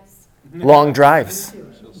drives. Long drives.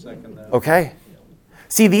 She'll second that. Okay.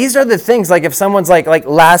 See, these are the things, like if someone's like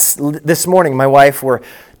this morning, my wife, were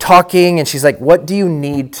talking and she's like, what do you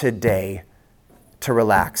need today to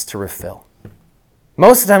relax, to refill?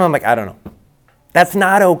 Most of the time I'm like, I don't know. That's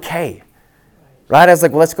not okay. Right? I was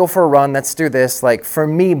like, well, let's go for a run. Let's do this. Like for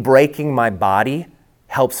me, breaking my body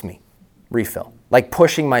helps me refill. Like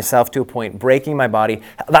pushing myself to a point, breaking my body.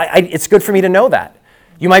 It's good for me to know that.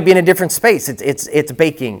 You might be in a different space. It's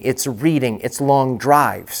baking, it's reading, it's long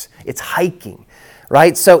drives, it's hiking.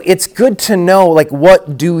 Right? So it's good to know, like,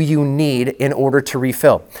 what do you need in order to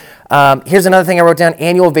refill? Here's another thing I wrote down,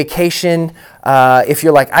 annual vacation. If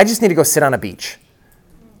you're like, I just need to go sit on a beach.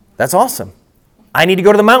 That's awesome. I need to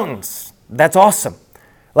go to the mountains. That's awesome.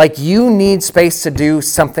 Like, you need space to do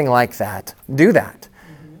something like that. Do that.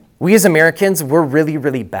 Mm-hmm. We as Americans, we're really,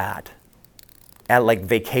 really bad at, like,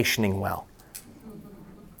 vacationing well.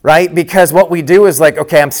 Right? Because what we do is like,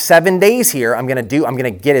 okay, I'm 7 days here. I'm going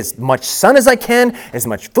to get as much sun as I can, as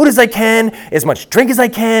much food as I can, as much drink as I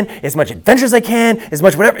can, as much adventure as I can, as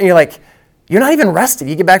much whatever. And you're like, you're not even rested.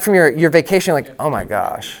 You get back from your vacation, like, oh my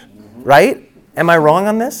gosh. Right? Am I wrong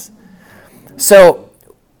on this? So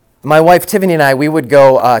my wife Tiffany and I, we would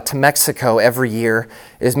go to Mexico every year.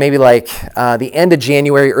 It was maybe like the end of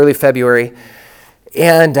January, early February.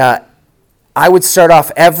 And I would start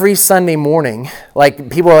off every Sunday morning, like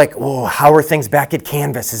people are like, oh, how are things back at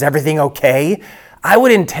Canvas? Is everything okay? I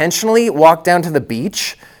would intentionally walk down to the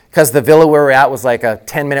beach because the villa where we're at was like a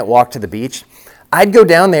 10-minute walk to the beach. I'd go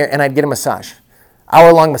down there and I'd get a massage,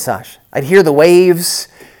 hour-long massage. I'd hear the waves.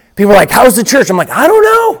 People are like, how's the church? I'm like, I don't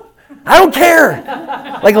know. I don't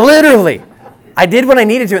care. Like literally. I did what I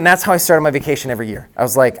needed to, and that's how I started my vacation every year. I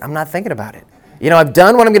was like, I'm not thinking about it. You know, I've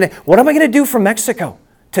done what am I going to do from Mexico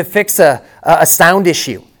to fix a sound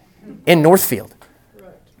issue in Northfield,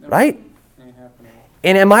 right?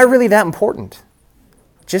 And am I really that important?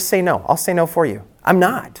 Just say no. I'll say no for you. I'm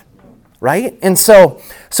not, right? And so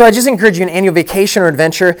I just encourage you an annual vacation or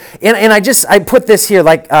adventure. And I put this here,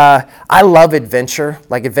 like I love adventure.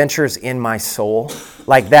 Like adventure is in my soul.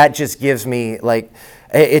 Like that just gives me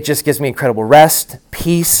it just gives me incredible rest,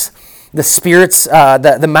 peace. The spirits,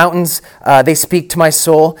 the mountains, they speak to my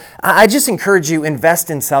soul. I just encourage you, invest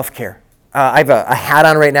in self-care. I have a hat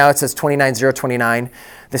on right now. It says 29029.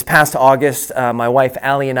 This past August, my wife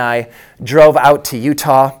Allie and I drove out to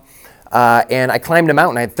Utah, and I climbed a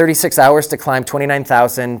mountain. I had 36 hours to climb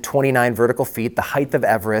 29,029 vertical feet, the height of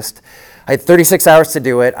Everest. I had 36 hours to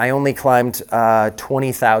do it. I only climbed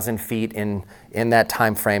 20,000 feet in that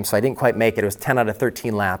time frame, so I didn't quite make it. It was 10 out of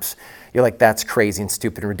 13 laps. You're like, that's crazy and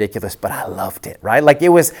stupid and ridiculous, but I loved it, right? Like it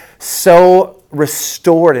was so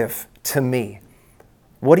restorative to me.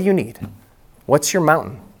 What do you need? What's your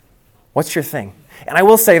mountain? What's your thing? And I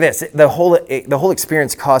will say this, the whole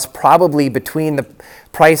experience cost probably between the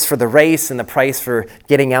price for the race and the price for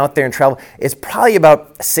getting out there and travel is probably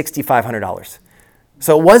about $6,500.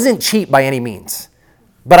 So it wasn't cheap by any means.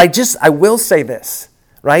 But I will say this,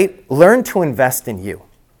 right? Learn to invest in you.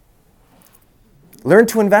 Learn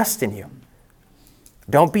to invest in you.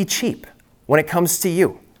 Don't be cheap when it comes to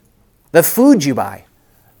you. The food you buy,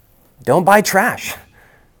 don't buy trash.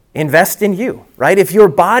 Invest in you, right? If your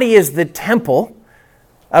body is the temple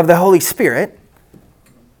of the Holy Spirit,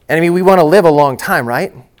 and I mean, we want to live a long time,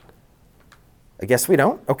 right? I guess we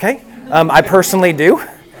don't, okay? I personally do.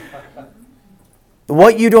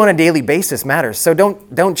 What you do on a daily basis matters. So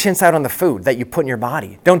don't chintz out on the food that you put in your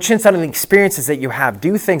body. Don't chintz out on the experiences that you have.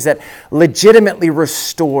 Do things that legitimately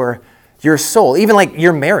restore your soul, even like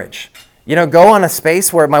your marriage. You know, go on a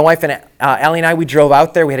space where my wife and Allie and I, we drove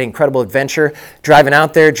out there. We had an incredible adventure. Driving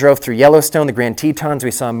out there, drove through Yellowstone, the Grand Tetons.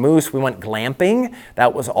 We saw moose. We went glamping.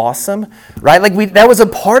 That was awesome, right? Like that was a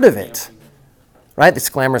part of it, right? It's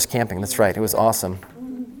glamorous camping. That's right. It was awesome.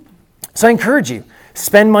 So I encourage you,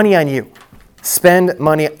 spend money on you. Spend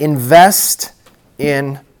money, invest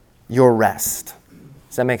in your rest.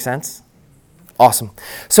 Does that make sense? Awesome.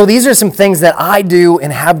 So these are some things that I do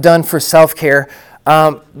and have done for self-care.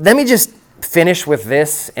 Let me just finish with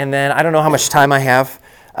this, and then I don't know how much time I have.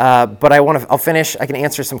 But I'll finish. I can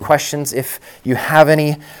answer some questions if you have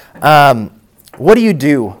any. What do you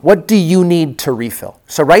do? What do you need to refill?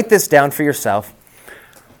 So write this down for yourself.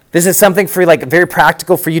 This is something for like very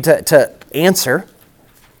practical for you to answer.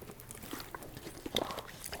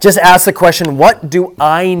 Just ask the question, what do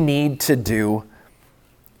I need to do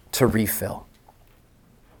to refill?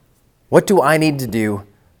 What do I need to do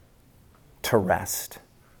to rest?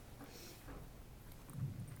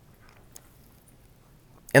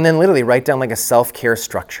 And then literally write down like a self-care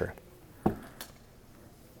structure.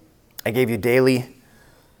 I gave you daily,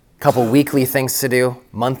 couple weekly things to do,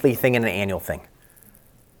 monthly thing, and an annual thing.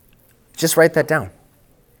 Just write that down.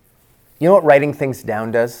 You know what writing things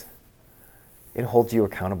down does? It holds you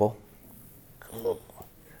accountable.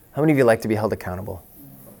 How many of you like to be held accountable?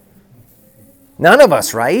 None of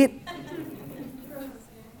us, right?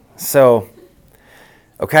 So,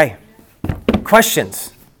 okay.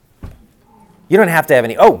 Questions? You don't have to have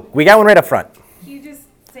any. Oh, we got one right up front. Can you just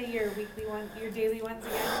say your weekly one, your daily ones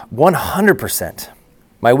again? 100%.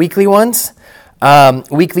 My weekly ones,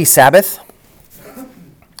 weekly Sabbath,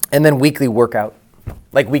 and then weekly workout.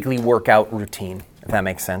 Like weekly workout routine, if that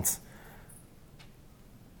makes sense.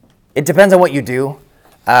 It depends on what you do.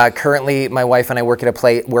 Currently, my wife and I work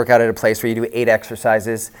out at a place where you do 8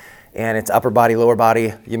 exercises, and it's upper body, lower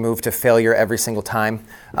body. You move to failure every single time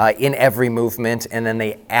in every movement, and then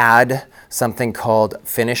they add something called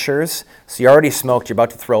finishers. So you already smoked, you're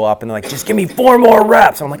about to throw up, and they're like, just give me 4 more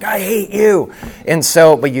reps. I'm like, I hate you. And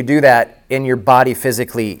so, but you do that, and your body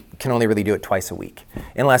physically can only really do it twice a week,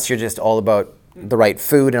 unless you're just all about the right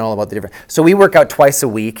food and all about the different. So we work out twice a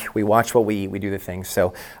week. We watch what we eat. We do the things.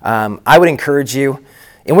 So I would encourage you,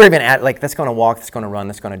 and we're even at like, let's go on a walk, let's go on a run,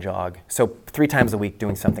 let's go on a jog. So 3 times a week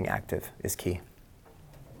doing something active is key.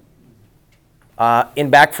 In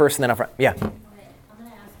back first and then up front. Yeah. Okay, I'm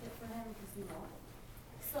going to ask it for him because you know.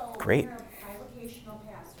 So Great. you're a bivocational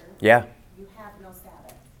pastor. Yeah. You have no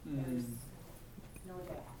Sabbath. There's no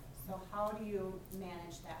day. So how do you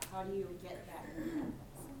manage that? How do you get that independence?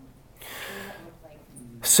 What does that look like?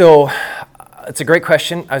 So it's a great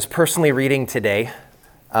question. I was personally reading today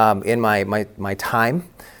in my time,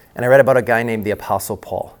 and I read about a guy named the Apostle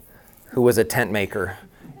Paul, who was a tent maker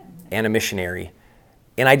and a missionary.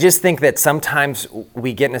 And I just think that sometimes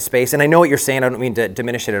we get in a space, and I know what you're saying, I don't mean to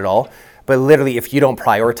diminish it at all, but literally if you don't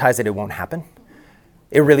prioritize it, it won't happen.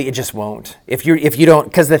 It just won't. If you don't,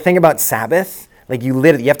 because the thing about Sabbath, like you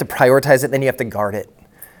have to prioritize it, then you have to guard it.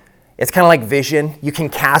 It's kind of like vision. You can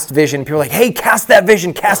cast vision. People are like, hey, cast that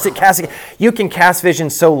vision, cast it. You can cast vision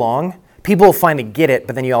so long, people will finally get it,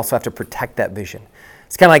 but then you also have to protect that vision.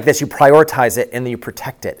 It's kind of like this. You prioritize it, and then you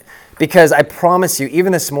protect it. Because I promise you,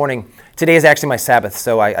 even this morning, today is actually my Sabbath,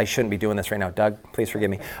 so I shouldn't be doing this right now. Doug, please forgive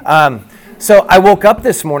me. So I woke up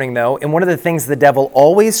this morning, though, and one of the things the devil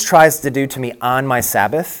always tries to do to me on my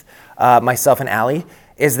Sabbath, myself and Allie,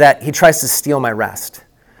 is that he tries to steal my rest.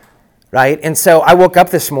 Right? And so I woke up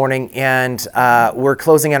this morning, and we're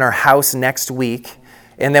closing on our house next week,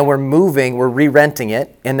 and then we're re-renting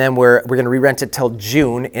it, and then we're going to re-rent it till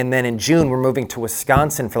June, and then in June we're moving to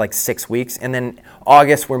Wisconsin for like 6 weeks, and then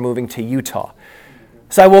August we're moving to Utah.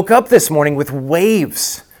 So I woke up this morning with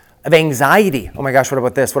waves of anxiety. Oh my gosh, what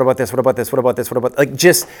about this? What about this? What about this? What about this? What about, like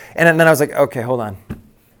just, and then I was like, okay, hold on.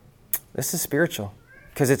 This is spiritual,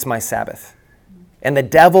 because it's my Sabbath. And the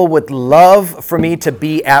devil would love for me to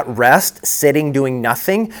be at rest, sitting, doing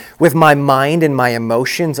nothing, with my mind and my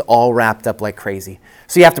emotions all wrapped up like crazy.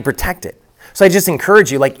 So you have to protect it. So I just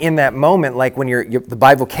encourage you, like in that moment, like when you're the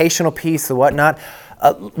bivocational piece, the whatnot,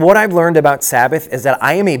 what I've learned about Sabbath is that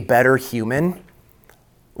I am a better human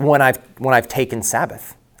when I've taken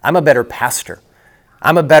Sabbath. I'm a better pastor.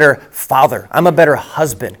 I'm a better father. I'm a better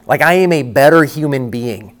husband. Like I am a better human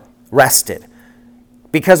being, rested.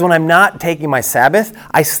 Because when I'm not taking my Sabbath,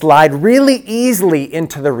 I slide really easily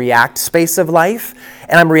into the react space of life,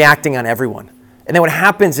 and I'm reacting on everyone. And then what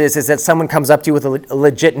happens is that someone comes up to you with a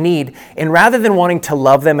legit need, and rather than wanting to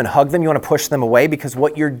love them and hug them, you want to push them away, because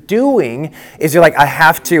what you're doing is you're like,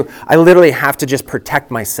 I literally have to just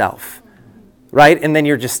protect myself, right? And then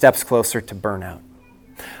you're just steps closer to burnout.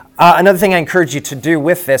 Another thing I encourage you to do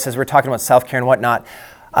with this, as we're talking about self-care and whatnot,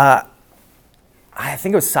 I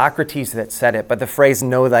think it was Socrates that said it, but the phrase,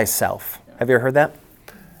 know thyself. Have you ever heard that?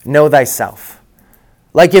 Know thyself.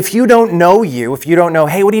 Like if you don't know if you don't know,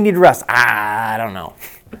 hey, what do you need to rest? I don't know.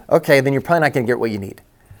 Okay, then you're probably not going to get what you need,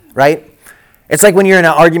 right? It's like when you're in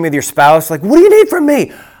an argument with your spouse, like, what do you need from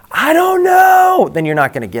me? I don't know. Then you're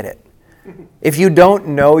not going to get it. If you don't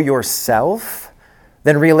know yourself,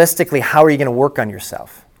 then realistically, how are you going to work on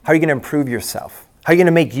yourself? How are you going to improve yourself? How are you going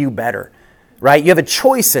to make you better? right? You have a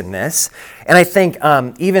choice in this. And I think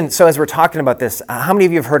even so, as we're talking about this, how many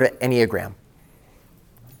of you have heard of Enneagram?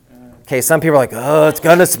 Okay, some people are like, oh, it's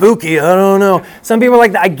kind of spooky. I don't know. Some people are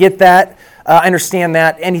like, I get that. I understand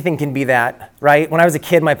that. Anything can be that, right? When I was a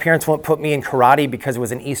kid, my parents won't put me in karate because it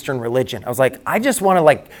was an Eastern religion. I was like, I just want to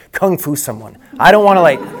like kung fu someone. I don't want to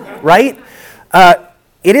like, right?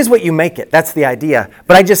 It is what you make it. That's the idea.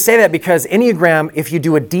 But I just say that because Enneagram, if you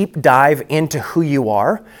do a deep dive into who you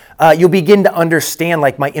are, you'll begin to understand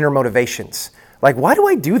like my inner motivations. Like, why do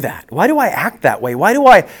I do that? Why do I act that way? Why do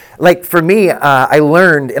I, like for me, I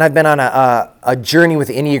learned, and I've been on a journey with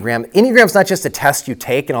Enneagram. Enneagram's not just a test you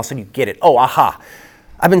take and all of a sudden you get it. Oh, aha.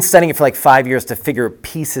 I've been studying it for like 5 years to figure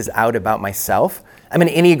pieces out about myself. I'm an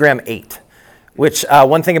Enneagram 8, which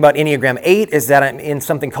one thing about Enneagram 8 is that I'm in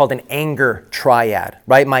something called an anger triad,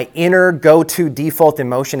 right? My inner go-to default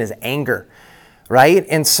emotion is anger, right?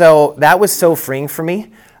 And so that was so freeing for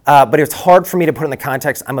me. But it was hard for me to put in the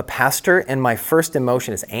context. I'm a pastor, and my first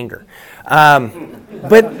emotion is anger.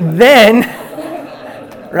 But then,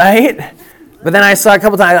 right? But then I saw a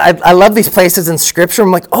couple times, I love these places in Scripture.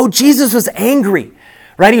 I'm like, oh, Jesus was angry,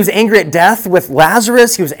 right? He was angry at death with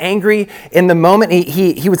Lazarus. He was angry in the moment.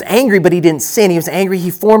 He was angry, but he didn't sin. He was angry.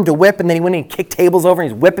 He formed a whip, and then he went and kicked tables over, and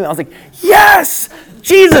he was whipping. I was like, yes,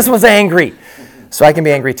 Jesus was angry. So I can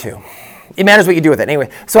be angry too. It matters what you do with it. Anyway,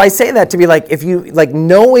 so I say that to be like, if you, like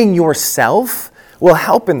knowing yourself will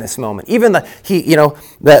help in this moment. Even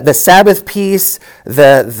the Sabbath piece,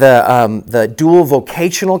 the dual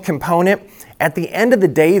vocational component. At the end of the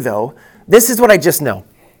day, though, this is what I just know.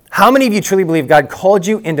 How many of you truly believe God called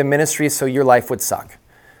you into ministry so your life would suck?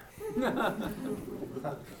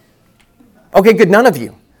 Okay, good, none of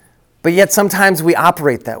you. But yet sometimes we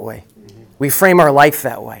operate that way. We frame our life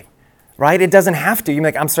that way. Right? It doesn't have to. You're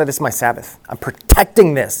like, I'm sorry, this is my Sabbath. I'm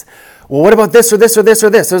protecting this. Well, what about this or this or this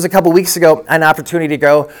or this? There was a couple weeks ago an opportunity to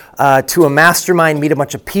go to a mastermind, meet a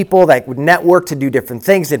bunch of people that would network to do different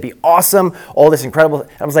things. It'd be awesome. All this incredible.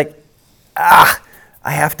 I was like, I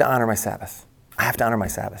have to honor my Sabbath. I have to honor my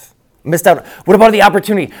Sabbath. Missed out. What about the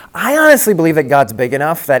opportunity? I honestly believe that God's big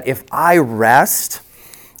enough that if I rest,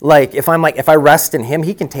 if I rest in Him,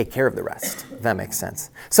 He can take care of the rest. If that makes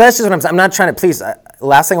sense. So that's just what I'm not trying to please.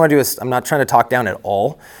 Last thing I want to do is I'm not trying to talk down at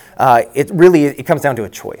all. It comes down to a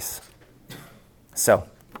choice. So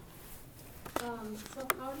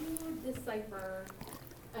how do you decipher,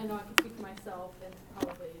 I know I can speak for myself and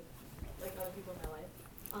probably like other people in my life,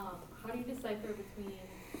 how do you decipher between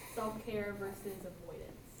self-care versus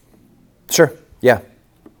avoidance? Sure, yeah.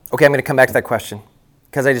 Okay, I'm going to come back to that question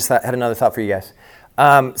because I just had another thought for you guys.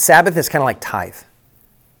 Sabbath is kind of like tithe.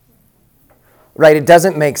 Right, it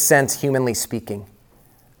doesn't make sense humanly speaking.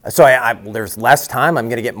 So there's less time, I'm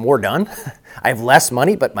going to get more done. I have less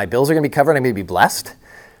money, but my bills are going to be covered, I'm going to be blessed.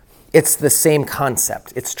 It's the same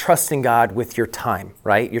concept. It's trusting God with your time,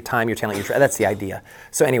 right? Your time, your talent, that's the idea.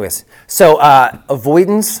 So anyways,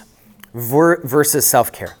 avoidance versus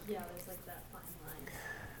self-care. Yeah, there's like that fine line.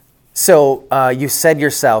 So you said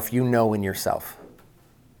yourself, you know in yourself,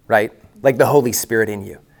 right? Like the Holy Spirit in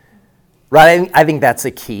you, right? I think that's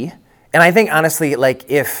a key. And I think honestly, like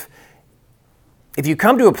if you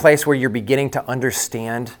come to a place where you're beginning to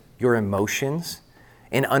understand your emotions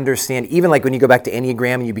and understand, even like when you go back to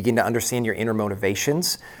Enneagram and you begin to understand your inner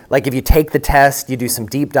motivations, like if you take the test, you do some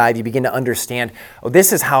deep dive, you begin to understand, oh,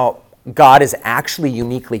 this is how God has actually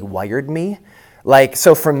uniquely wired me. Like,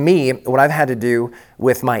 so for me, what I've had to do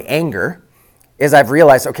with my anger is I've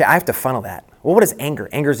realized, okay, I have to funnel that. Well, what is anger?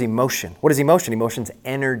 Anger is emotion. What is emotion? Emotion's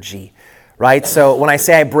energy, right? So when I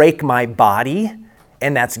say I break my body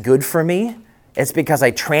and that's good for me, it's because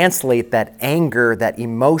I translate that anger, that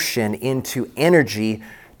emotion into energy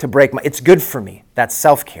to break it's good for me. That's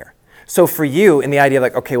self-care. So for you, in the idea of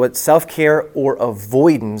like, okay, what's self-care or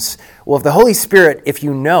avoidance? Well, if the Holy Spirit, if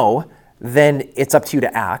you know, then it's up to you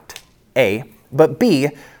to act, A. But B,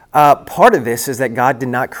 part of this is that God did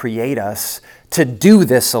not create us to do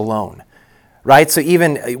this alone, right? So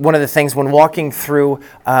even one of the things when walking through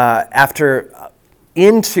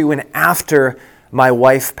into and after my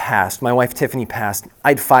wife Tiffany passed, I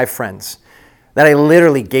had 5 friends that I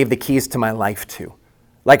literally gave the keys to my life to.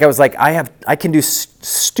 Like I was like, I can do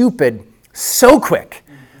stupid so quick.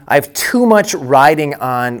 I have too much riding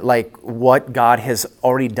on like what God has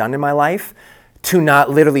already done in my life to not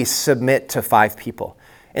literally submit to 5 people.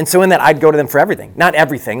 And so in that, I'd go to them for everything. Not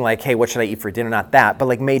everything, like, hey, what should I eat for dinner? Not that, but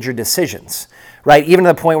like major decisions, right? Even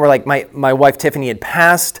to the point where like my wife Tiffany had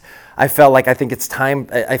passed, I felt like I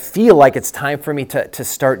feel like it's time for me to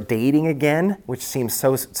start dating again, which seems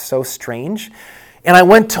so strange. And I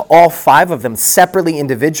went to all 5 of them separately,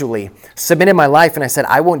 individually, submitted my life, and I said,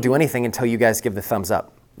 I won't do anything until you guys give the thumbs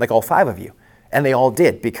up, like all 5 of you. And they all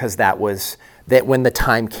did, because that was that when the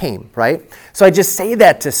time came, right? So I just say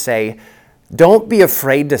that to say, don't be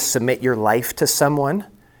afraid to submit your life to someone,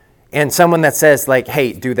 and someone that says like,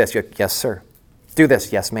 hey, do this. You're like, yes, sir. Do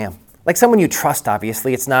this. Yes, ma'am. Like someone you trust,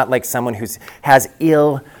 obviously. It's not like someone who has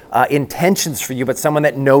ill intentions for you, but someone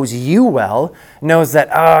that knows you well, knows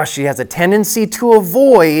that, she has a tendency to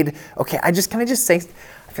avoid. Okay, can I just say,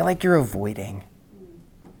 I feel like you're avoiding.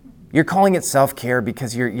 You're calling it self-care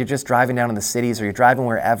because you're just driving down in the cities or you're driving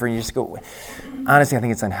wherever and you just go, honestly, I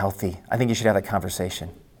think it's unhealthy. I think you should have that conversation.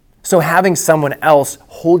 So having someone else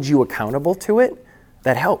hold you accountable to it,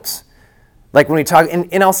 that helps. Like when we talk,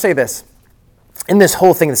 and I'll say this, in this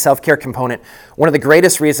whole thing, the self-care component, one of the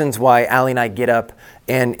greatest reasons why Allie and I get up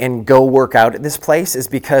and go work out at this place is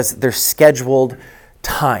because they're scheduled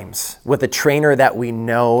times with a trainer that we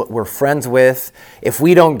know, we're friends with. If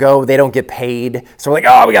we don't go, they don't get paid. So we're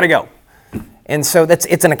like, we got to go. And so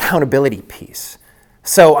it's an accountability piece.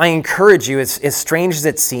 So I encourage you, as strange as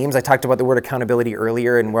it seems, I talked about the word accountability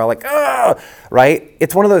earlier, and we're all like, right?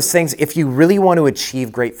 It's one of those things, if you really want to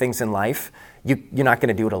achieve great things in life, you're not going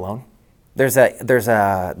to do it alone. There's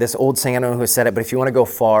this old saying, I don't know who said it, but if you want to go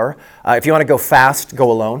far, if you want to go fast, go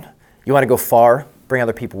alone. You want to go far, bring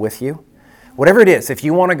other people with you. Whatever it is, if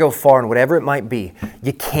you want to go far and whatever it might be,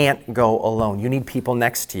 you can't go alone. You need people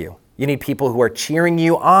next to you. You need people who are cheering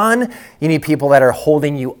you on. You need people that are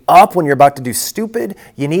holding you up when you're about to do stupid.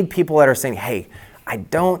 You need people that are saying, hey, I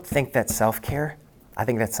don't think that's self-care. I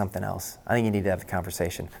think that's something else. I think you need to have the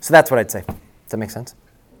conversation. So that's what I'd say. Does that make sense?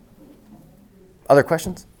 Other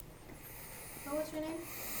questions? What's your name?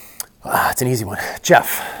 It's an easy one.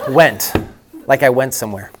 Jeff. Wendt. Like I went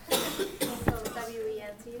somewhere. So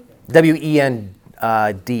W-E-N-T?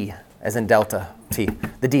 W-E-N-D, as in Delta T.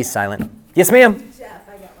 The D is silent. Yes, ma'am. Jeff,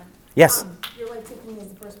 I got one. Yes. Your wife Tiffany is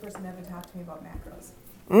the first person ever to talk to me about macros.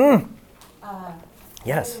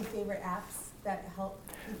 Yes. Any favorite apps that help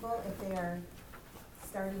people if they are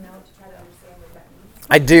starting out to try to understand what that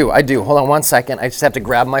means? I do. Hold on one second. I just have to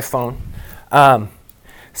grab my phone.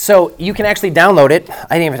 So you can actually download it.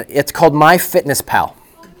 It's called MyFitnessPal.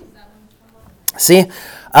 See?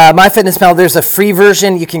 MyFitnessPal, there's a free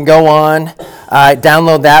version. You can go on,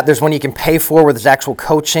 download that. There's one you can pay for where there's actual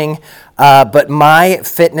coaching. But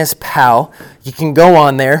MyFitnessPal, you can go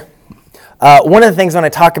on there. One of the things when I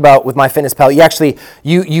talk about with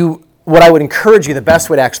MyFitnessPal, what I would encourage you, the best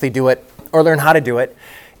way to actually do it or learn how to do it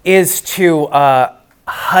is to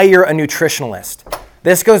hire a nutritionalist.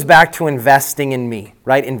 This goes back to investing in me,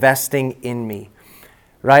 right? Investing in me,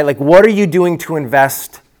 right? Like, what are you doing to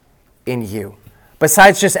invest in you?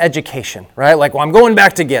 Besides just education, right? Like, well, I'm going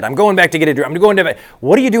back to get a drink.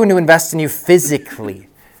 What are you doing to invest in you physically,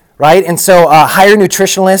 right? And so hire a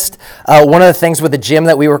nutritionalist. One of the things with the gym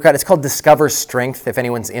that we work at, it's called Discover Strength, if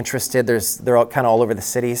anyone's interested. They're all kind of all over the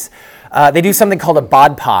cities. They do something called a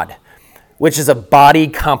bod pod, which is a body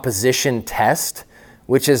composition test,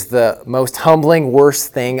 which is the most humbling,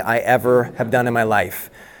 worst thing I ever have done in my life.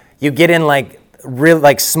 You get in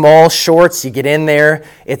real small shorts, you get in there,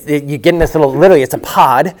 you get in this literally it's a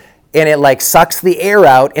pod, and it sucks the air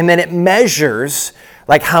out, and then it measures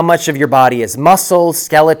how much of your body is muscle,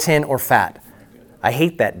 skeleton, or fat. I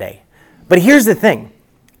hate that day. But here's the thing,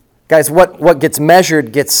 guys, what gets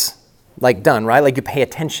measured gets done, right? You pay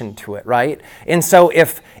attention to it, right? And so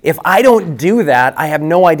if I don't do that, I have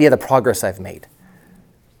no idea the progress I've made.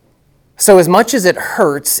 So as much as it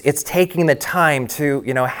hurts, it's taking the time to,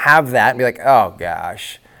 have that and be like, oh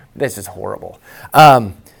gosh, this is horrible.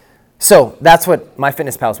 So that's what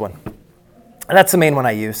MyFitnessPal is one. And that's the main one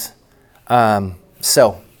I use.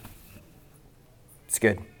 So it's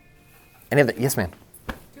good. Yes, ma'am.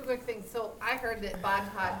 Two quick things. So I heard that bod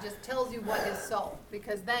pod just tells you what is so,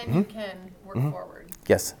 because then you can work forward.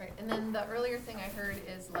 Yes. Right. And then the earlier thing I heard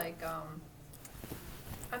is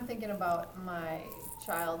I'm thinking about my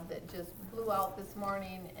child that just blew out this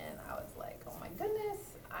morning, and I was like, oh my goodness,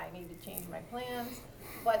 I need to change my plans.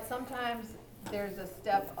 But sometimes there's a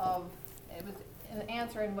step of, it was an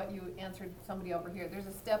answer in what you answered somebody over here, there's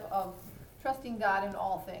a step of trusting God in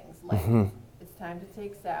all things. It's time to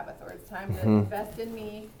take Sabbath, or it's time to invest in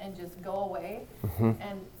me and just go away.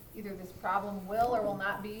 And either this problem will or will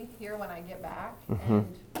not be here when I get back. And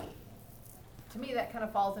to me, that kind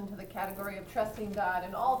of falls into the category of trusting God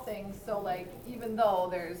in all things. So even though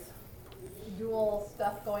there's dual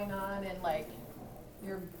stuff going on, and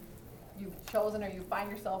you've chosen or you find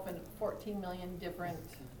yourself in 14 million different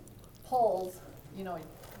poles,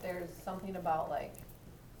 there's something about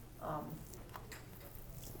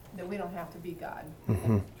that we don't have to be God.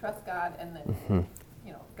 Mm-hmm. Trust God, and then,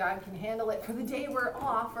 you know, God can handle it for the day we're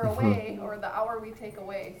off or away, or the hour we take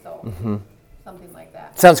away, so, something like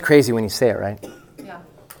that. Sounds crazy when you say it, right? Yeah.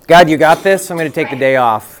 God, you got this? I'm going to take the day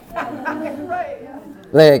off. Right, yeah.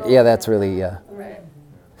 Like, yeah, that's really, Right.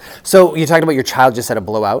 So you talked about your child just had a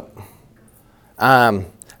blowout.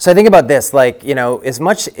 So I think about this, like, you know, as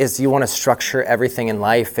much as you want to structure everything in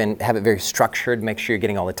life and have it very structured, make sure you're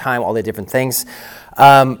getting all the time, all the different things.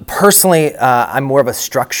 Personally, I'm more of a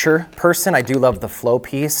structure person. I do love the flow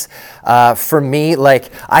piece. For me,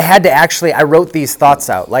 like, I wrote these thoughts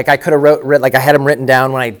out. Like, I could have I had them written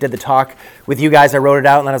down when I did the talk with you guys. I wrote it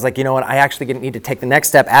out, and then I was like, you know what, I actually need to take the next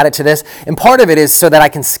step, add it to this. And part of it is so that I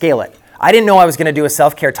can scale it. I didn't know I was going to do a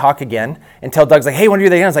self-care talk again until Doug's like, hey, want to do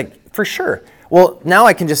that again? I was like, for sure. Well, now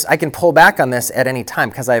I can pull back on this at any time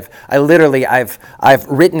because I've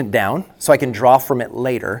written it down so I can draw from it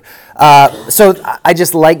later. So I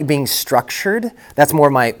just like being structured. That's more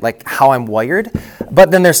my like how I'm wired.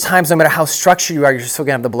 But then there's times no matter how structured you are, you're still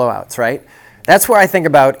gonna have the blowouts, right? That's where I think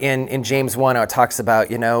about in James 1, how it talks about,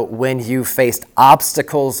 you know, when you faced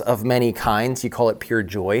obstacles of many kinds, you call it pure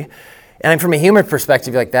joy. And from a human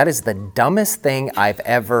perspective, you're like, that is the dumbest thing I've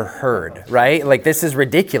ever heard, right? Like, this is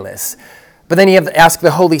ridiculous. But then you have to ask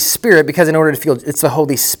the Holy Spirit, because in order to feel it's the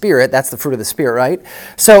Holy Spirit, that's the fruit of the Spirit, right?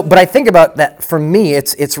 So, but I think about that, for me,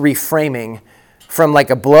 it's reframing from like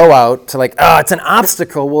a blowout to like, oh, it's an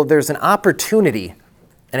obstacle. Well, there's an opportunity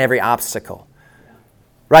in every obstacle,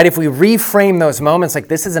 right? If we reframe those moments, like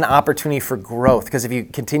this is an opportunity for growth, because if you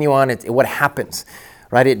continue on, what happens,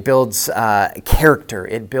 right? It builds character,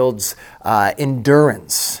 it builds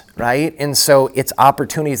endurance, right? And so it's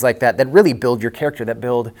opportunities like that really build your character,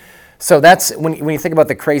 So that's when you think about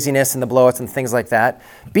the craziness and the blowouts and things like that,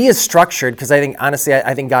 be as structured, because I think, honestly,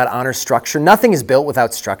 I think God honors structure. Nothing is built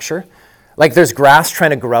without structure. Like there's grass trying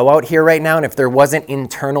to grow out here right now, and if there wasn't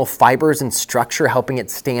internal fibers and structure helping it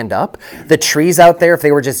stand up, the trees out there, if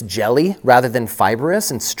they were just jelly rather than fibrous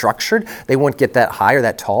and structured, they wouldn't get that high or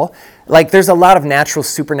that tall. Like there's a lot of natural,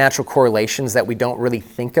 supernatural correlations that we don't really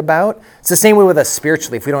think about. It's the same way with us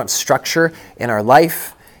spiritually. If we don't have structure in our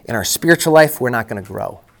life, in our spiritual life, we're not going to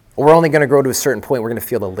grow. We're only going to grow to a certain point. We're going to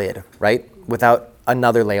feel the lid, right? Without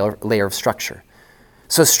another layer of structure.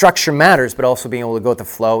 So structure matters, but also being able to go with the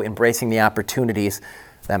flow, embracing the opportunities,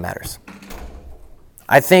 that matters.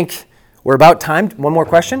 I think we're about time. One more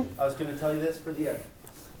question? I was going to tell you this for the end.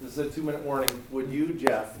 This is a 2-minute warning. Would you,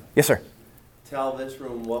 Jeff, Yes, sir. tell this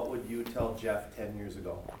room what would you tell Jeff 10 years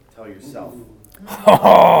ago? Tell yourself.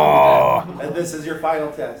 Oh. And this is your final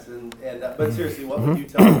test. But seriously, what would you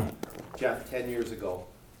tell Jeff 10 years ago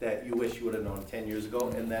that you wish you would have known 10 years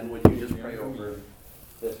ago? And then would you just pray over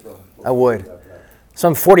this room? I would. So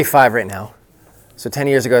I'm 45 right now. So 10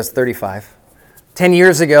 years ago, I was 35. 10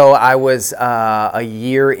 years ago, I was a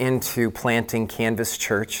year into planting Canvas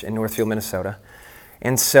Church in Northfield, Minnesota.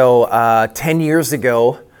 And so 10 years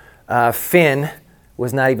ago, Finn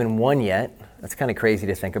was not even 1 yet. That's kind of crazy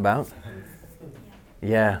to think about.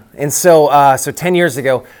 Yeah. And so 10 years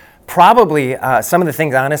ago, probably some of the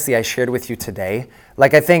things, honestly, I shared with you today.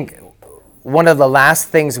 Like, I think one of the last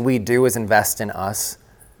things we do is invest in us.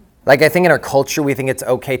 Like, I think in our culture, we think it's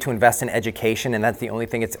okay to invest in education, and that's the only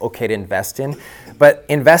thing it's okay to invest in. But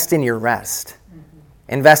invest in your rest.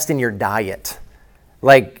 Invest in your diet.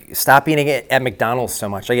 Like, stop eating it at McDonald's so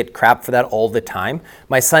much. I get crap for that all the time.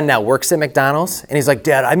 My son now works at McDonald's, and he's like,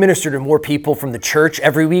 Dad, I minister to more people from the church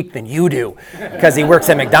every week than you do, because he works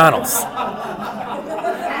at McDonald's.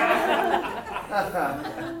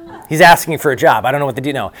 He's asking for a job. I don't know what to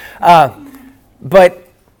do now. But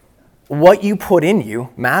what you put in you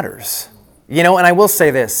matters. You know, and I will say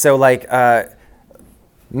this. So like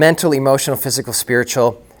mental, emotional, physical,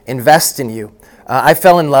 spiritual, invest in you. I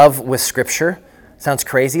fell in love with Scripture. Sounds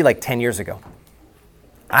crazy, like 10 years ago.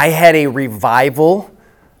 I had a revival,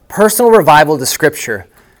 personal revival to Scripture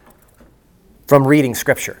from reading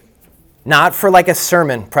Scripture. Not for like a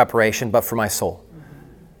sermon preparation, but for my soul.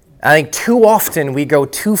 I think too often we go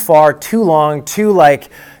too far, too long, too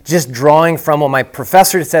like just drawing from, well, my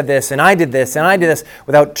professor said this, and I did this, and I did this,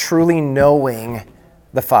 without truly knowing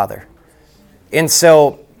the Father. And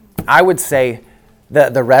so I would say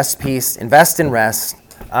the rest piece, invest in rest,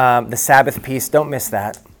 the Sabbath piece, don't miss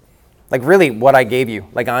that. Like really what I gave you,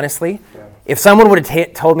 like honestly, if someone would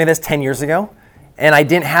have told me this 10 years ago, and I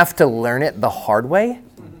didn't have to learn it the hard way,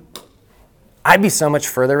 I'd be so much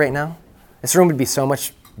further right now. This room would be so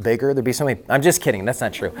much bigger. There'd be so many. I'm just kidding. That's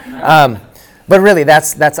not true. But really,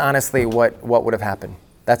 that's honestly what would have happened.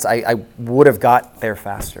 I would have got there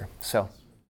faster. So.